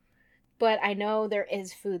 but I know there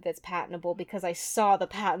is food that's patentable because I saw the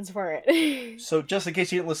patents for it. So, just in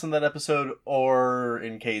case you didn't listen to that episode, or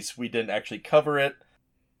in case we didn't actually cover it,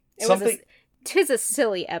 tis a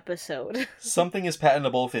silly episode. Something is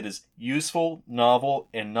patentable if it is useful, novel,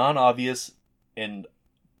 and non-obvious, and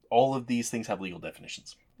all of these things have legal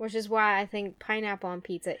definitions. Which is why I think pineapple on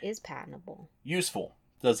pizza is patentable. Useful.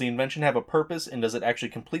 Does the invention have a purpose, and does it actually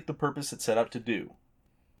complete the purpose it set out to do?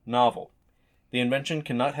 Novel. The invention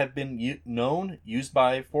cannot have been known, used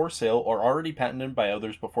by, for sale, or already patented by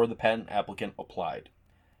others before the patent applicant applied.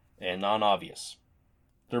 And non-obvious.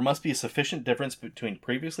 There must be a sufficient difference between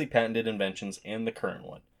previously patented inventions and the current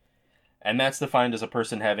one. And that's defined as a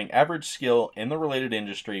person having average skill in the related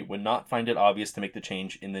industry would not find it obvious to make the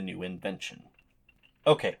change in the new invention.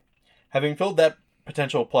 Okay, having filled that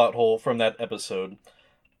potential plot hole from that episode,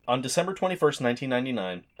 on December 21st,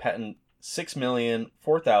 1999, patent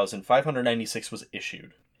 6,004,596 was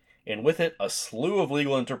issued, and with it, a slew of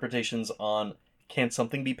legal interpretations on can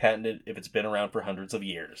something be patented if it's been around for hundreds of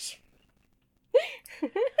years.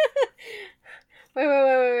 Wait.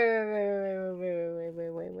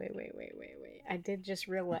 I did just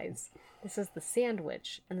realize this is the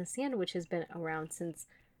sandwich, and the sandwich has been around since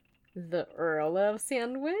the Earl of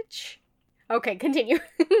Sandwich. Okay, continue.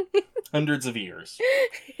 Hundreds of years.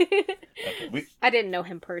 Okay, I didn't know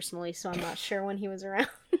him personally, so I'm not sure when he was around.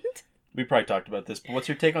 We probably talked about this, but what's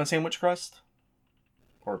your take on sandwich crust?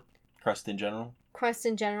 Or crust in general? Crust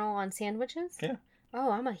in general on sandwiches? Yeah.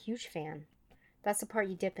 Oh, I'm a huge fan. That's the part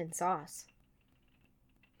you dip in sauce.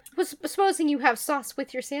 Well, supposing you have sauce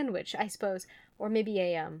with your sandwich, I suppose. Or maybe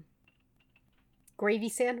a, gravy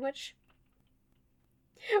sandwich.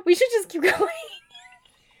 We should just keep going.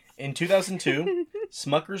 In 2002,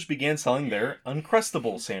 Smucker's began selling their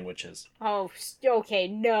Uncrustable sandwiches. Oh, okay,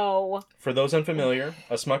 no. For those unfamiliar,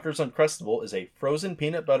 a Smucker's Uncrustable is a frozen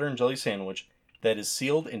peanut butter and jelly sandwich that is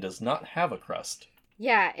sealed and does not have a crust.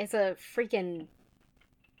 Yeah, it's a freaking...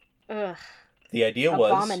 Ugh. The idea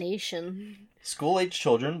was... abomination. School-age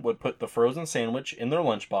children would put the frozen sandwich in their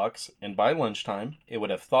lunchbox, and by lunchtime, it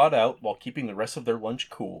would have thawed out while keeping the rest of their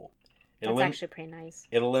lunch cool. That's actually pretty nice.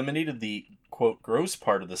 It eliminated the, quote, gross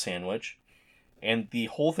part of the sandwich, and the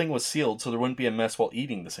whole thing was sealed so there wouldn't be a mess while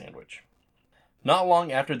eating the sandwich. Not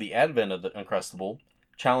long after the advent of the Uncrustable,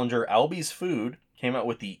 challenger Albi's Food came out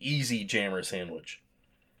with the Easy Jammer sandwich.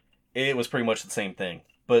 It was pretty much the same thing,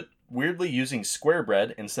 but weirdly using square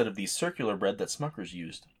bread instead of the circular bread that Smucker's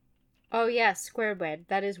used. Oh yeah, square bread.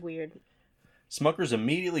 That is weird. Smucker's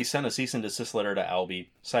immediately sent a cease and desist letter to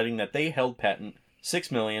Albi, citing that they held patent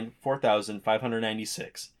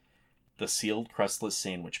 6,004,596, the sealed crustless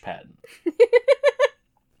sandwich patent.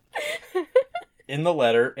 In the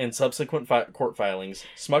letter and subsequent court filings,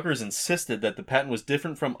 Smucker's insisted that the patent was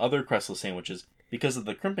different from other crustless sandwiches because of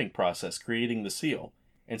the crimping process creating the seal,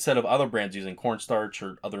 instead of other brands using cornstarch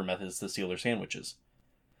or other methods to seal their sandwiches.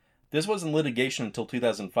 This was in litigation until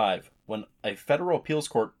 2005, when a federal appeals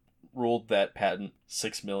court ruled that patent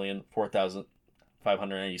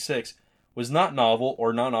 6,004,596 was not novel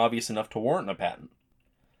or non-obvious enough to warrant a patent.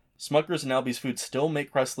 Smucker's and Albi's Foods still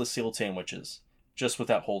make crustless sealed sandwiches, just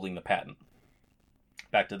without holding the patent.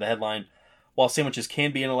 Back to the headline. While sandwiches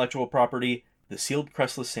can be intellectual property, the sealed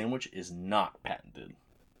crustless sandwich is not patented.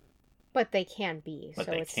 But they can be, But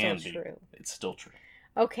so they it's can still be. true. It's still true.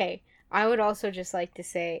 Okay, I would also just like to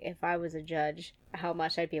say, if I was a judge, how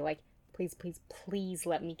much I'd be like, please, please, please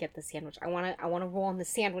let me get the sandwich. I wanna roll on the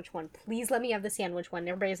sandwich one. Please let me have the sandwich one. And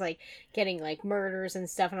everybody's like getting like murders and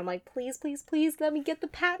stuff, and I'm like, please, please, please let me get the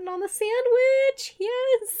patent on the sandwich.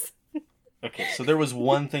 Yes. Okay, so there was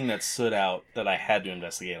one thing that stood out that I had to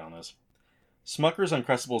investigate on this. Smucker's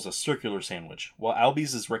Uncrustable is a circular sandwich, while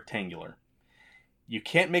Albi's is rectangular. You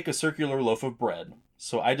can't make a circular loaf of bread,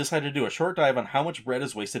 so I decided to do a short dive on how much bread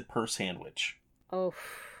is wasted per sandwich. Oh.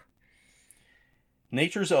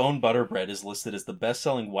 Nature's Own Butter Bread is listed as the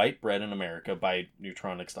best-selling white bread in America by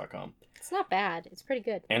Nutronics.com. It's not bad. It's pretty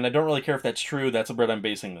good. And I don't really care if that's true, that's the bread I'm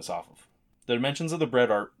basing this off of. The dimensions of the bread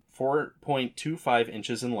are 4.25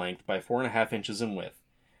 inches in length by 4.5 inches in width,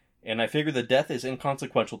 and I figure the depth is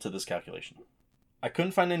inconsequential to this calculation. I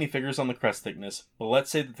couldn't find any figures on the crust thickness, but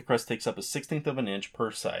let's say that the crust takes up a 1/16 of an inch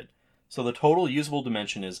per side, so the total usable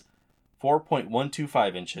dimension is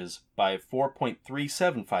 4.125 inches by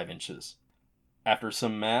 4.375 inches. After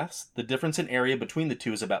some maths, the difference in area between the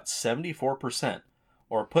two is about 74%,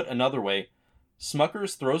 or put another way,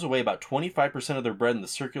 Smucker's throws away about 25% of their bread in the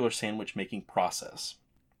circular sandwich making process.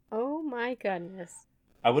 Oh my goodness.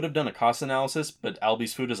 I would have done a cost analysis, but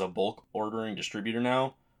Albi's Food is a bulk ordering distributor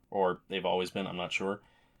now, or they've always been, I'm not sure.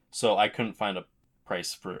 So I couldn't find a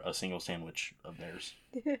price for a single sandwich of theirs.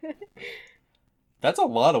 That's a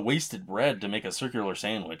lot of wasted bread to make a circular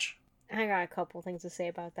sandwich. I got a couple things to say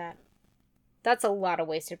about that. That's a lot of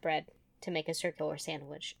wasted bread to make a circular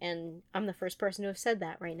sandwich, and I'm the first person to have said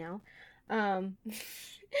that right now. And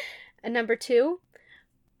number two,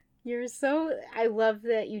 I love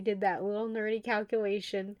that you did that little nerdy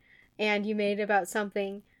calculation, and you made it about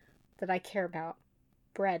something that I care about.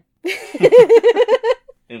 Bread.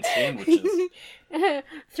 And sandwiches.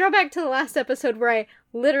 Throwback to the last episode where I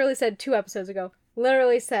literally said 2 episodes ago,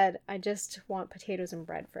 I just want potatoes and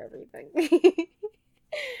bread for everything.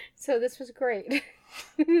 So this was great.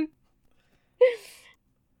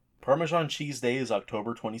 Parmesan Cheese Day is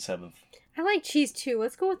October 27th. I like cheese too.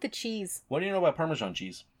 Let's go with the cheese. What do you know about Parmesan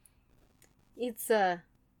cheese? It's a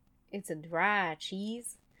dry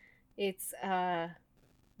cheese. It's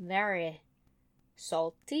very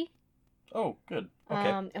salty. Oh, good.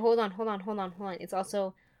 Okay. Hold on. It's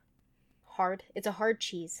also hard. It's a hard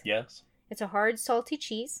cheese. Yes. It's a hard, salty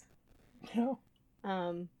cheese. Yeah.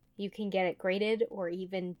 You can get it grated or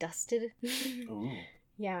even dusted. Ooh.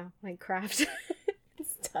 Yeah, like Kraft.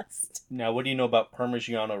 It's dust. Now, what do you know about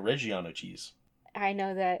Parmigiano Reggiano cheese? I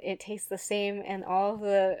know that it tastes the same, and all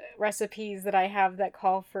the recipes that I have that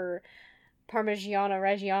call for Parmigiano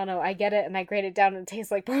Reggiano, I get it and I grate it down and it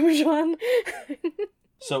tastes like Parmesan.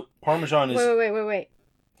 So, Parmesan is... Wait.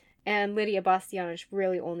 And Lydia Bastianich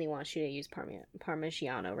really only wants you to use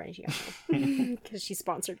Parmigiano Reggiano. Because she's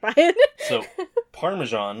sponsored by it. So,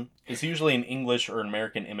 Parmesan is usually an English or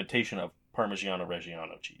American imitation of Parmigiano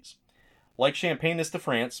Reggiano cheese. Like Champagne is to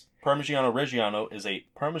France, Parmigiano Reggiano is a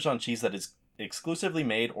Parmesan cheese that is exclusively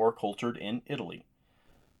made or cultured in Italy.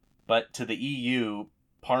 But to the EU,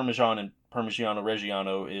 Parmesan and Parmigiano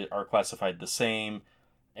Reggiano are classified the same,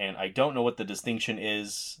 and I don't know what the distinction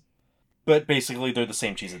is, but basically they're the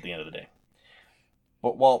same cheese at the end of the day.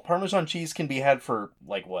 But while Parmesan cheese can be had for,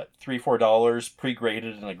 $3-4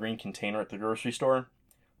 pre-grated in a green container at the grocery store,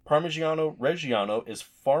 Parmigiano Reggiano is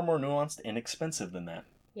far more nuanced and expensive than that.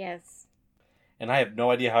 Yes. And I have no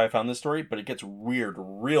idea how I found this story, but it gets weird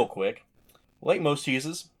real quick. Like most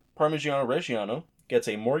cheeses, Parmigiano Reggiano gets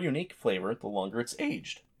a more unique flavor the longer it's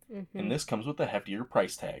aged. Mm-hmm. And this comes with a heftier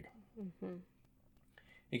price tag. Mm-hmm.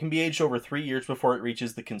 It can be aged over 3 years before it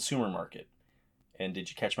reaches the consumer market. And did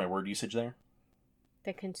you catch my word usage there?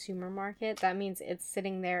 The consumer market? That means it's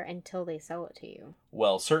sitting there until they sell it to you.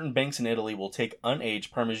 Well, certain banks in Italy will take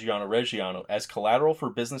unaged Parmigiano Reggiano as collateral for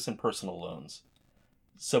business and personal loans.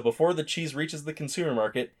 So before the cheese reaches the consumer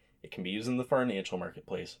market, it can be used in the financial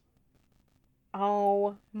marketplace.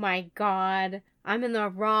 Oh my god. I'm in the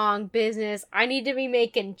wrong business. I need to be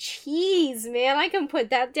making cheese, man. I can put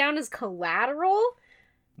that down as collateral?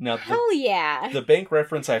 Now, hell yeah. The bank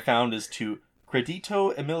reference I found is to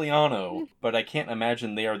Credito Emiliano, but I can't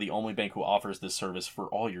imagine they are the only bank who offers this service for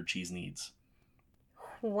all your cheese needs.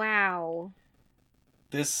 Wow.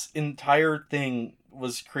 This entire thing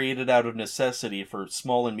was created out of necessity for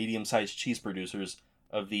small and medium-sized cheese producers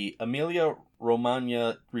of the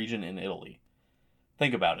Emilia-Romagna region in Italy.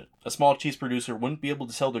 Think about it. A small cheese producer wouldn't be able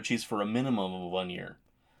to sell their cheese for a minimum of 1 year.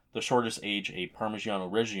 The shortest age a Parmigiano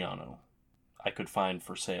Reggiano I could find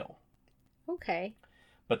for sale. Okay.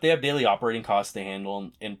 But they have daily operating costs to handle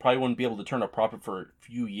and probably wouldn't be able to turn a profit for a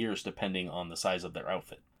few years depending on the size of their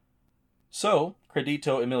outfit. So,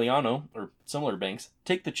 Credito Emiliano, or similar banks,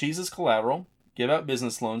 take the cheese as collateral, give out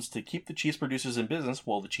business loans to keep the cheese producers in business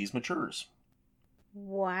while the cheese matures.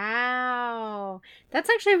 Wow. That's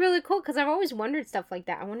actually really cool because I've always wondered stuff like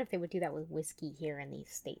that. I wonder if they would do that with whiskey here in these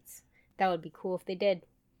states. That would be cool if they did.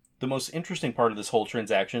 The most interesting part of this whole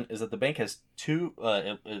transaction is that the bank has two,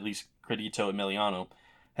 at least Credito Emiliano,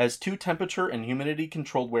 has 2 temperature and humidity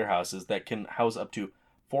controlled warehouses that can house up to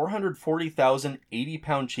 440,000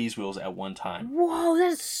 80-pound cheese wheels at one time. Whoa,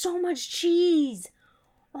 that's so much cheese.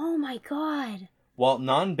 Oh my god. While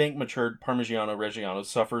non-bank matured Parmigiano Reggiano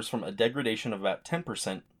suffers from a degradation of about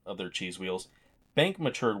 10% of their cheese wheels, bank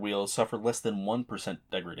matured wheels suffer less than 1%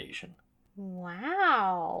 degradation.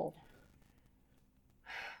 Wow.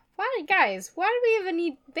 Why, guys, why do we even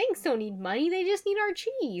need... Banks don't need money, they just need our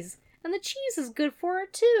cheese. And the cheese is good for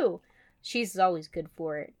it, too. Cheese is always good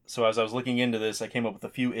for it. So as I was looking into this, I came up with a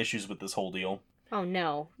few issues with this whole deal. Oh,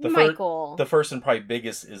 no. The first and probably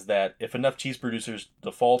biggest is that if enough cheese producers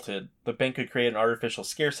defaulted, the bank could create an artificial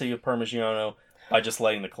scarcity of Parmigiano by just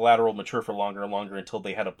letting the collateral mature for longer and longer until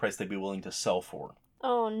they had a price they'd be willing to sell for.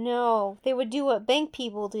 Oh, no. They would do what bank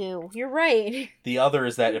people do. You're right. The other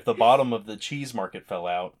is that if the bottom of the cheese market fell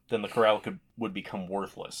out, then the corral would become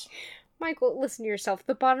worthless. Michael, listen to yourself.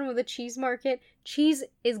 The bottom of the cheese market, cheese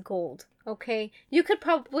is gold, okay? You could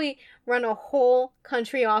probably run a whole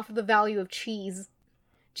country off of the value of cheese.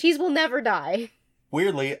 Cheese will never die.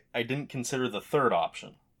 Weirdly, I didn't consider the third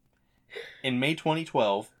option. In May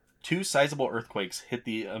 2012, 2 sizable earthquakes hit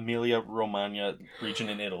the Emilia-Romagna region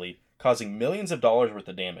in Italy, causing millions of dollars worth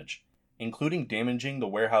of damage, including damaging the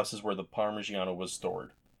warehouses where the Parmigiano was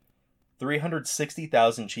stored.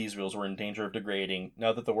 360,000 cheese wheels were in danger of degrading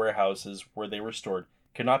now that the warehouses where they were stored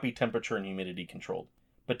could not be temperature and humidity controlled,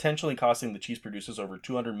 potentially costing the cheese producers over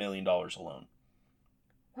 $200 million alone.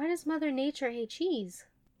 Why does Mother Nature hate cheese?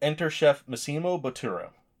 Enter Chef Massimo Bottura,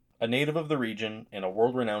 a native of the region and a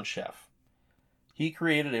world-renowned chef. He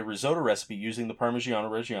created a risotto recipe using the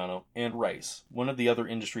Parmigiano Reggiano and rice, one of the other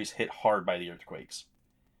industries hit hard by the earthquakes.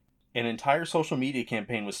 An entire social media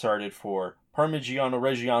campaign was started for Parmigiano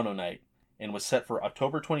Reggiano Night, and was set for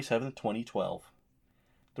October 27, 2012.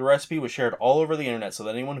 The recipe was shared all over the internet so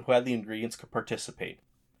that anyone who had the ingredients could participate.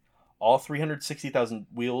 All 360,000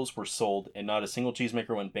 wheels were sold, and not a single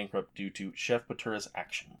cheesemaker went bankrupt due to Chef Bottura's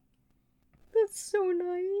action. That's so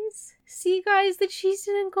nice. See, guys, the cheese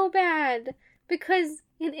didn't go bad. Because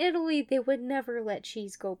in Italy, they would never let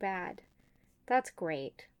cheese go bad. That's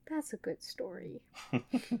great. That's a good story.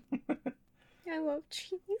 I love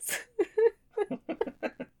cheese.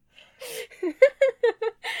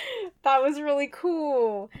 That was really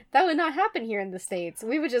cool. That would not happen here in the States.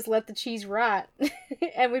 We would just let the cheese rot.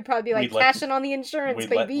 And we'd probably be like cashing on the insurance,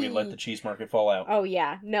 baby. We'd let the cheese market fall out. Oh,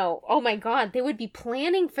 yeah. No. Oh, my God. They would be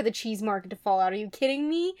planning for the cheese market to fall out. Are you kidding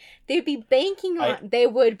me? They'd be banking on... They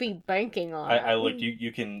would be banking on I looked.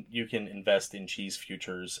 You can invest in cheese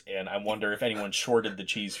futures, and I wonder if anyone shorted the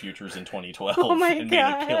cheese futures in 2012 oh my and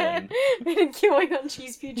God. made a killing. Made a killing on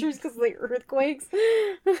cheese futures because of the earthquakes.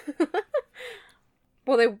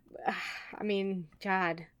 Well, I mean,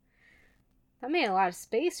 God, that made a lot of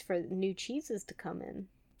space for new cheeses to come in.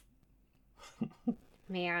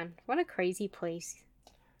 Man, what a crazy place.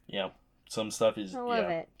 Yeah, some stuff is... I love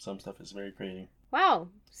it. Some stuff is very crazy. Wow,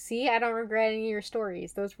 see, I don't regret any of your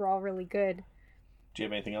stories. Those were all really good. Do you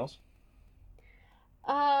have anything else?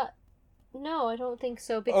 No, I don't think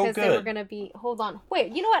so, because they were going to be... Hold on.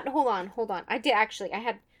 Wait, you know what? Hold on. I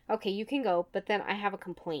had... Okay, you can go, but then I have a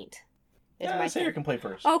complaint. Yeah, say your complaint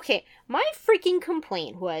first. Okay, my freaking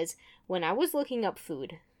complaint was when I was looking up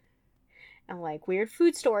food and like weird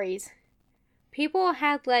food stories, people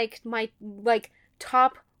had like my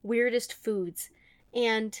top weirdest foods,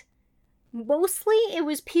 and mostly it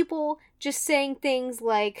was people just saying things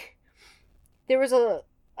like there was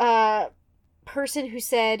a person who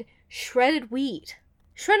said shredded wheat.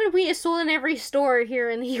 Shredded wheat is sold in every store here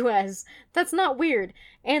in the US. That's not weird.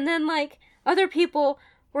 And then like other people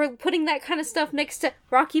we're putting that kind of stuff next to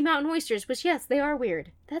Rocky Mountain oysters, which, yes, they are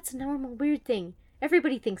weird. That's a normal weird thing.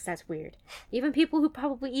 Everybody thinks that's weird. Even people who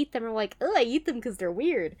probably eat them are like, oh, I eat them because they're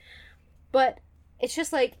weird. But it's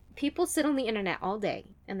just like, people sit on the internet all day,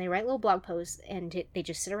 and they write little blog posts, and they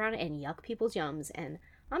just sit around and yuck people's yums, and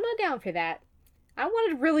I'm not down for that. I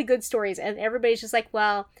wanted really good stories, and everybody's just like,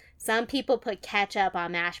 well, some people put ketchup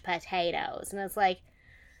on mashed potatoes. And it's like,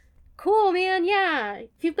 Cool, man, yeah. If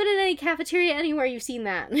you've been in any cafeteria anywhere, you've seen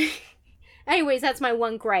that. Anyways, that's my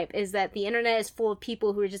one gripe, is that the internet is full of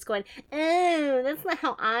people who are just going, oh, that's not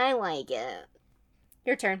how I like it.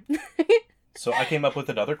 Your turn. So I came up with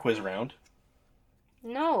another quiz round.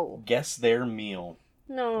 No. Guess their meal.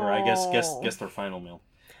 No. Or I guess their final meal.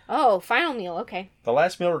 Oh, final meal, okay. The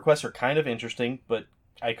last meal requests are kind of interesting, but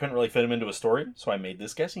I couldn't really fit them into a story, so I made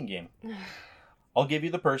this guessing game. I'll give you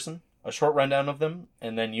the person, a short rundown of them,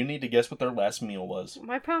 and then you need to guess what their last meal was.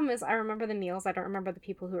 My problem is I remember the meals, I don't remember the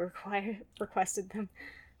people who requested them.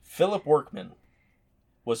 Philip Workman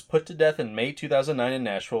was put to death in May 2009 in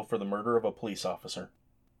Nashville for the murder of a police officer.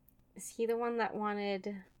 Is he the one that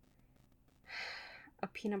wanted a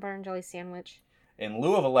peanut butter and jelly sandwich? In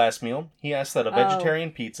lieu of a last meal, he asked that a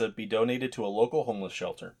vegetarian pizza be donated to a local homeless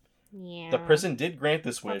shelter. Yeah. The prison did grant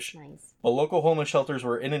this wish, nice. but local homeless shelters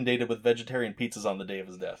were inundated with vegetarian pizzas on the day of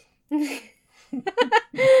his death.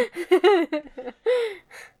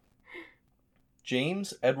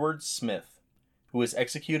 James Edward Smith, who was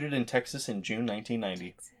executed in Texas in June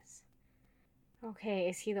 1990. Texas. Okay,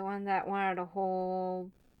 is he the one that wanted a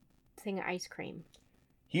whole thing of ice cream?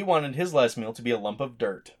 He wanted his last meal to be a lump of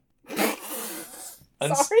dirt.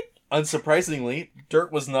 Sorry? Unsurprisingly,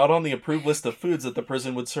 dirt was not on the approved list of foods that the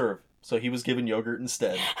prison would serve, so he was given yogurt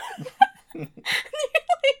instead.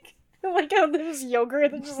 like how there's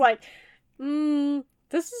yogurt that's just like,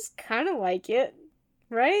 this is kind of like it,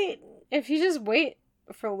 right? If you just wait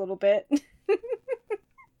for a little bit.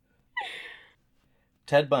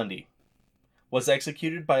 Ted Bundy was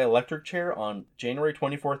executed by electric chair on January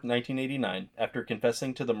 24th, 1989, after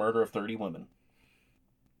confessing to the murder of 30 women.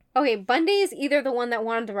 Okay, Bundy is either the one that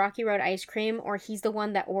wanted the Rocky Road ice cream, or he's the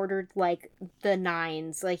one that ordered, like, the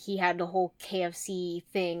nines. Like, he had the whole KFC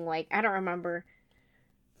thing. Like, I don't remember.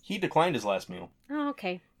 He declined his last meal. Oh,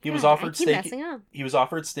 okay. He was I offered keep steak. messing up. He was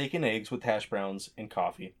offered steak and eggs with hash browns and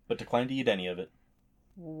coffee, but declined to eat any of it.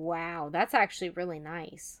 Wow, that's actually really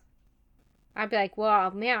nice. I'd be like,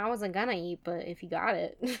 well, man, I wasn't gonna eat, but if you got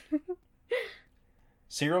it.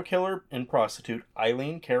 Serial killer and prostitute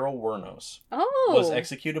Eileen Carol Wuornos Oh! was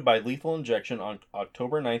executed by lethal injection on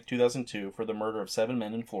October 9th, 2002 for the murder of 7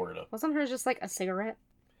 men in Florida. Wasn't hers just like a cigarette?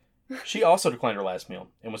 She also declined her last meal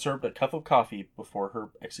and was served a cup of coffee before her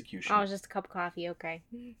execution. Oh, it was just a cup of coffee, okay.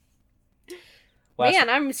 Last Man,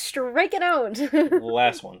 I'm striking out!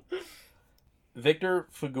 Last one. Victor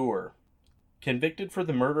Figuer, convicted for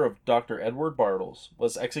the murder of Dr. Edward Bartles,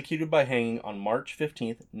 was executed by hanging on March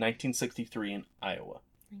 15th, 1963 in Iowa.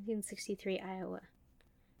 1963 Iowa.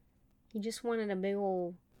 He just wanted a big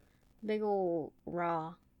ol'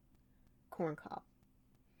 raw corn cob.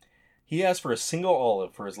 He asked for a single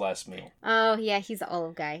olive for his last meal. Oh, yeah, he's the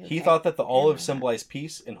olive guy. Okay. He thought that the olive symbolized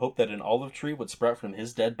peace and hoped that an olive tree would sprout from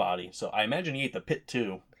his dead body. So I imagine he ate the pit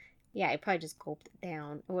too. Yeah, he probably just gulped it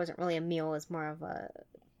down. It wasn't really a meal, it was more of a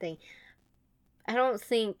thing. I don't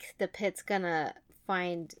think the pit's gonna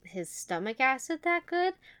find his stomach acid that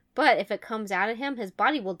good, but if it comes out of him, his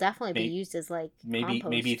body will definitely be used as, like, compost.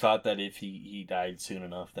 Maybe he thought that if he died soon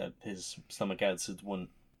enough that his stomach acid wouldn't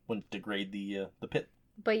degrade the pit.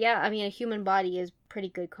 But yeah, I mean, a human body is pretty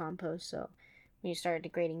good compost, so when you start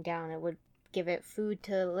degrading down, it would give it food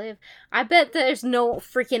to live. I bet there's no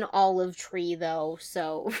freaking olive tree, though,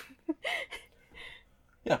 so...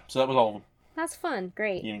 Yeah, so that was all of them. That's fun.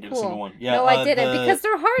 Great. You didn't get cool. a single one. Yeah, no, I didn't, because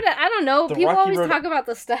they're hard. I don't know. People Rocky always Road, talk about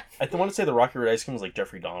the stuff. I want to say the Rocky Road ice cream was like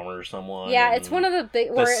Jeffrey Dahmer or someone. Yeah, it's one of the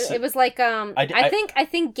big... Where it was like, I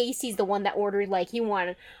think Gacy's the one that ordered, like, he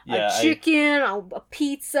wanted a chicken, a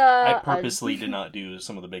pizza... I purposely did not do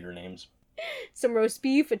some of the bigger names. Some roast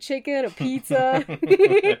beef, a chicken, a pizza.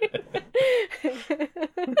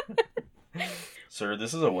 Sir,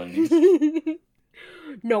 this is a Wendy's.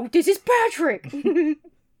 No, this is Patrick!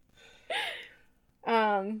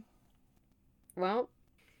 Well.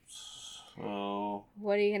 So...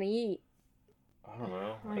 What are you gonna eat? I don't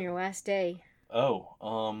know. On your last day.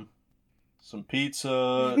 Oh, some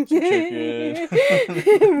pizza, some chicken.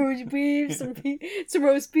 Roast beef, some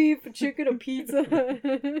roast beef, a chicken, a pizza.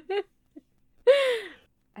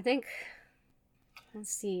 I think...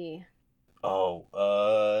 Let's see.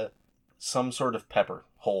 Oh, some sort of pepper.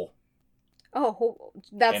 Whole. Oh, whole.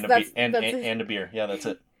 That's and a beer. Yeah, that's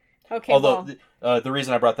it. Okay, although, the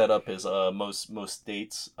reason I brought that up is most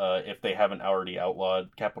states, if they haven't already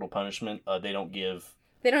outlawed capital punishment, they don't give...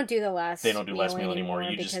 They don't do the last They don't do last meal anymore.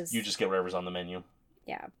 You just get whatever's on the menu.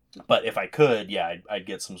 Yeah. But if I could, yeah, I'd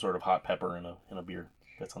get some sort of hot pepper in a beer.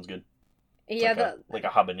 That sounds good. Yeah, like a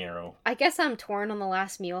habanero. I guess I'm torn on the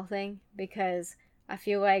last meal thing, because I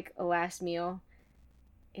feel like a last meal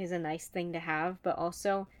is a nice thing to have, but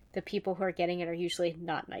also the people who are getting it are usually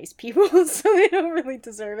not nice people, so they don't really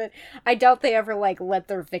deserve it. I doubt they ever, like, let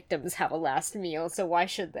their victims have a last meal, so why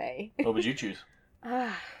should they? What would you choose?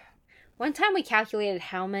 One time we calculated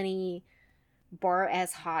how many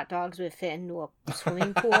bar-ass hot dogs would fit into a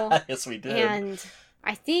swimming pool. Yes, we did. And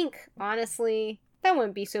I think, honestly, that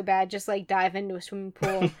wouldn't be so bad. Just, like, dive into a swimming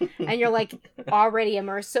pool, and you're, like, already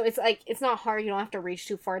immersed. So it's, like, it's not hard. You don't have to reach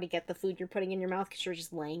too far to get the food you're putting in your mouth because you're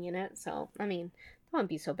just laying in it. So, I mean, that wouldn't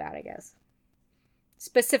be so bad, I guess.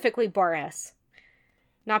 Specifically bar-ass.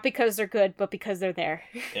 Not because they're good, but because they're there.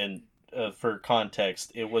 And for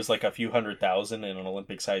context, it was like a few 100,000 in an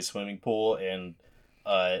Olympic-sized swimming pool, and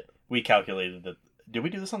we calculated that. Did we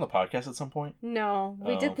do this on the podcast at some point? No,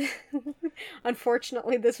 we did.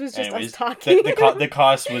 Unfortunately, this was just Anyways, us talking. The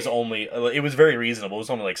cost was only. It was very reasonable. It was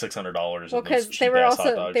only like $600. Well, because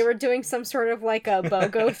they were doing some sort of like a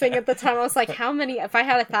BOGO thing at the time. I was like, how many? If I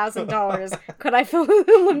had $1,000, could I fill an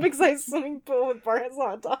Olympic-sized swimming pool with bar-ass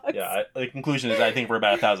hot dogs? Yeah. The conclusion is, I think for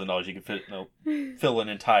about $1,000, you could fill an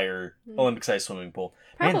entire Olympic-sized swimming pool.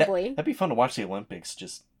 Probably. Man, that'd be fun to watch the Olympics.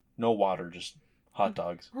 Just no water, just hot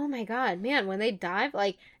dogs. Oh my god, man! When they dive,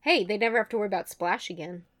 like, hey, they never have to worry about splash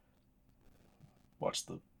again. Watch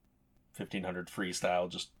the 1500 freestyle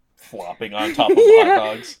just flopping on top of hot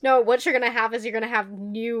dogs. No, what you're gonna have is you're gonna have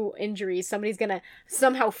new injuries. Somebody's gonna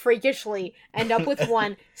somehow freakishly end up with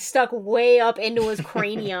one stuck way up into his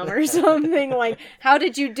cranium or something. Like, how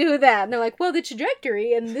did you do that? And they're like, well, the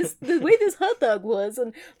trajectory and the way this hot dog was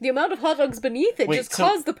and the amount of hot dogs beneath it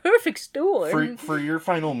caused the perfect storm. For your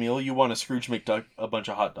final meal, you want a Scrooge McDuck, a bunch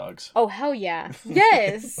of hot dogs. Oh, hell yeah.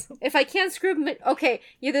 Yes! If I can't okay,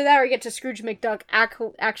 either that or get to Scrooge McDuck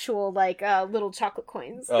actual like, little chocolate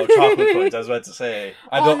coins. Oh, chocolate coins, I was about to say.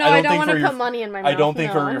 I don't want to put money in my mouth. I don't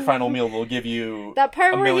think for your final meal they'll give you that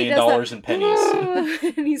part $1 million in pennies.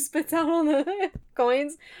 And he spits out all the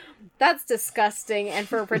coins. That's disgusting, and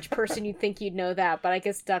for a rich person you'd think you'd know that, but I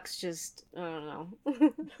guess ducks just, I don't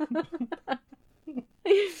know.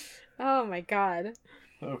 Oh my god.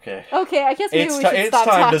 Okay, I guess maybe we should stop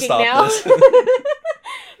time talking to stop now. This.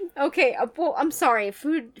 Okay, well, I'm sorry.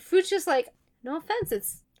 Food's just like, no offense,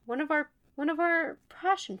 it's one of our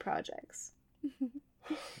passion projects.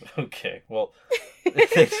 Okay, well,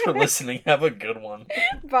 thanks for listening. Have a good one.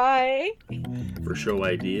 Bye. For show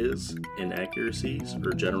ideas, inaccuracies,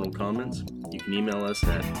 or general comments, you can email us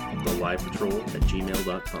at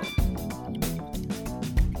thelivepatrol@gmail.com.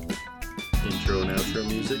 Intro and outro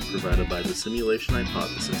music provided by The Simulation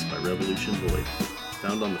Hypothesis by Revolution Void,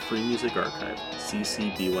 found on the Free Music Archive,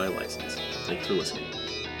 CC BY license. Thanks for listening.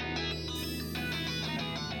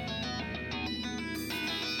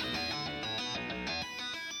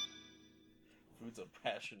 Food's a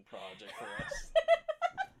passion project for us.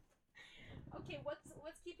 Okay,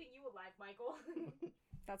 what's keeping you alive, Michael?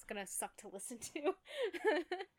 That's gonna suck to listen to.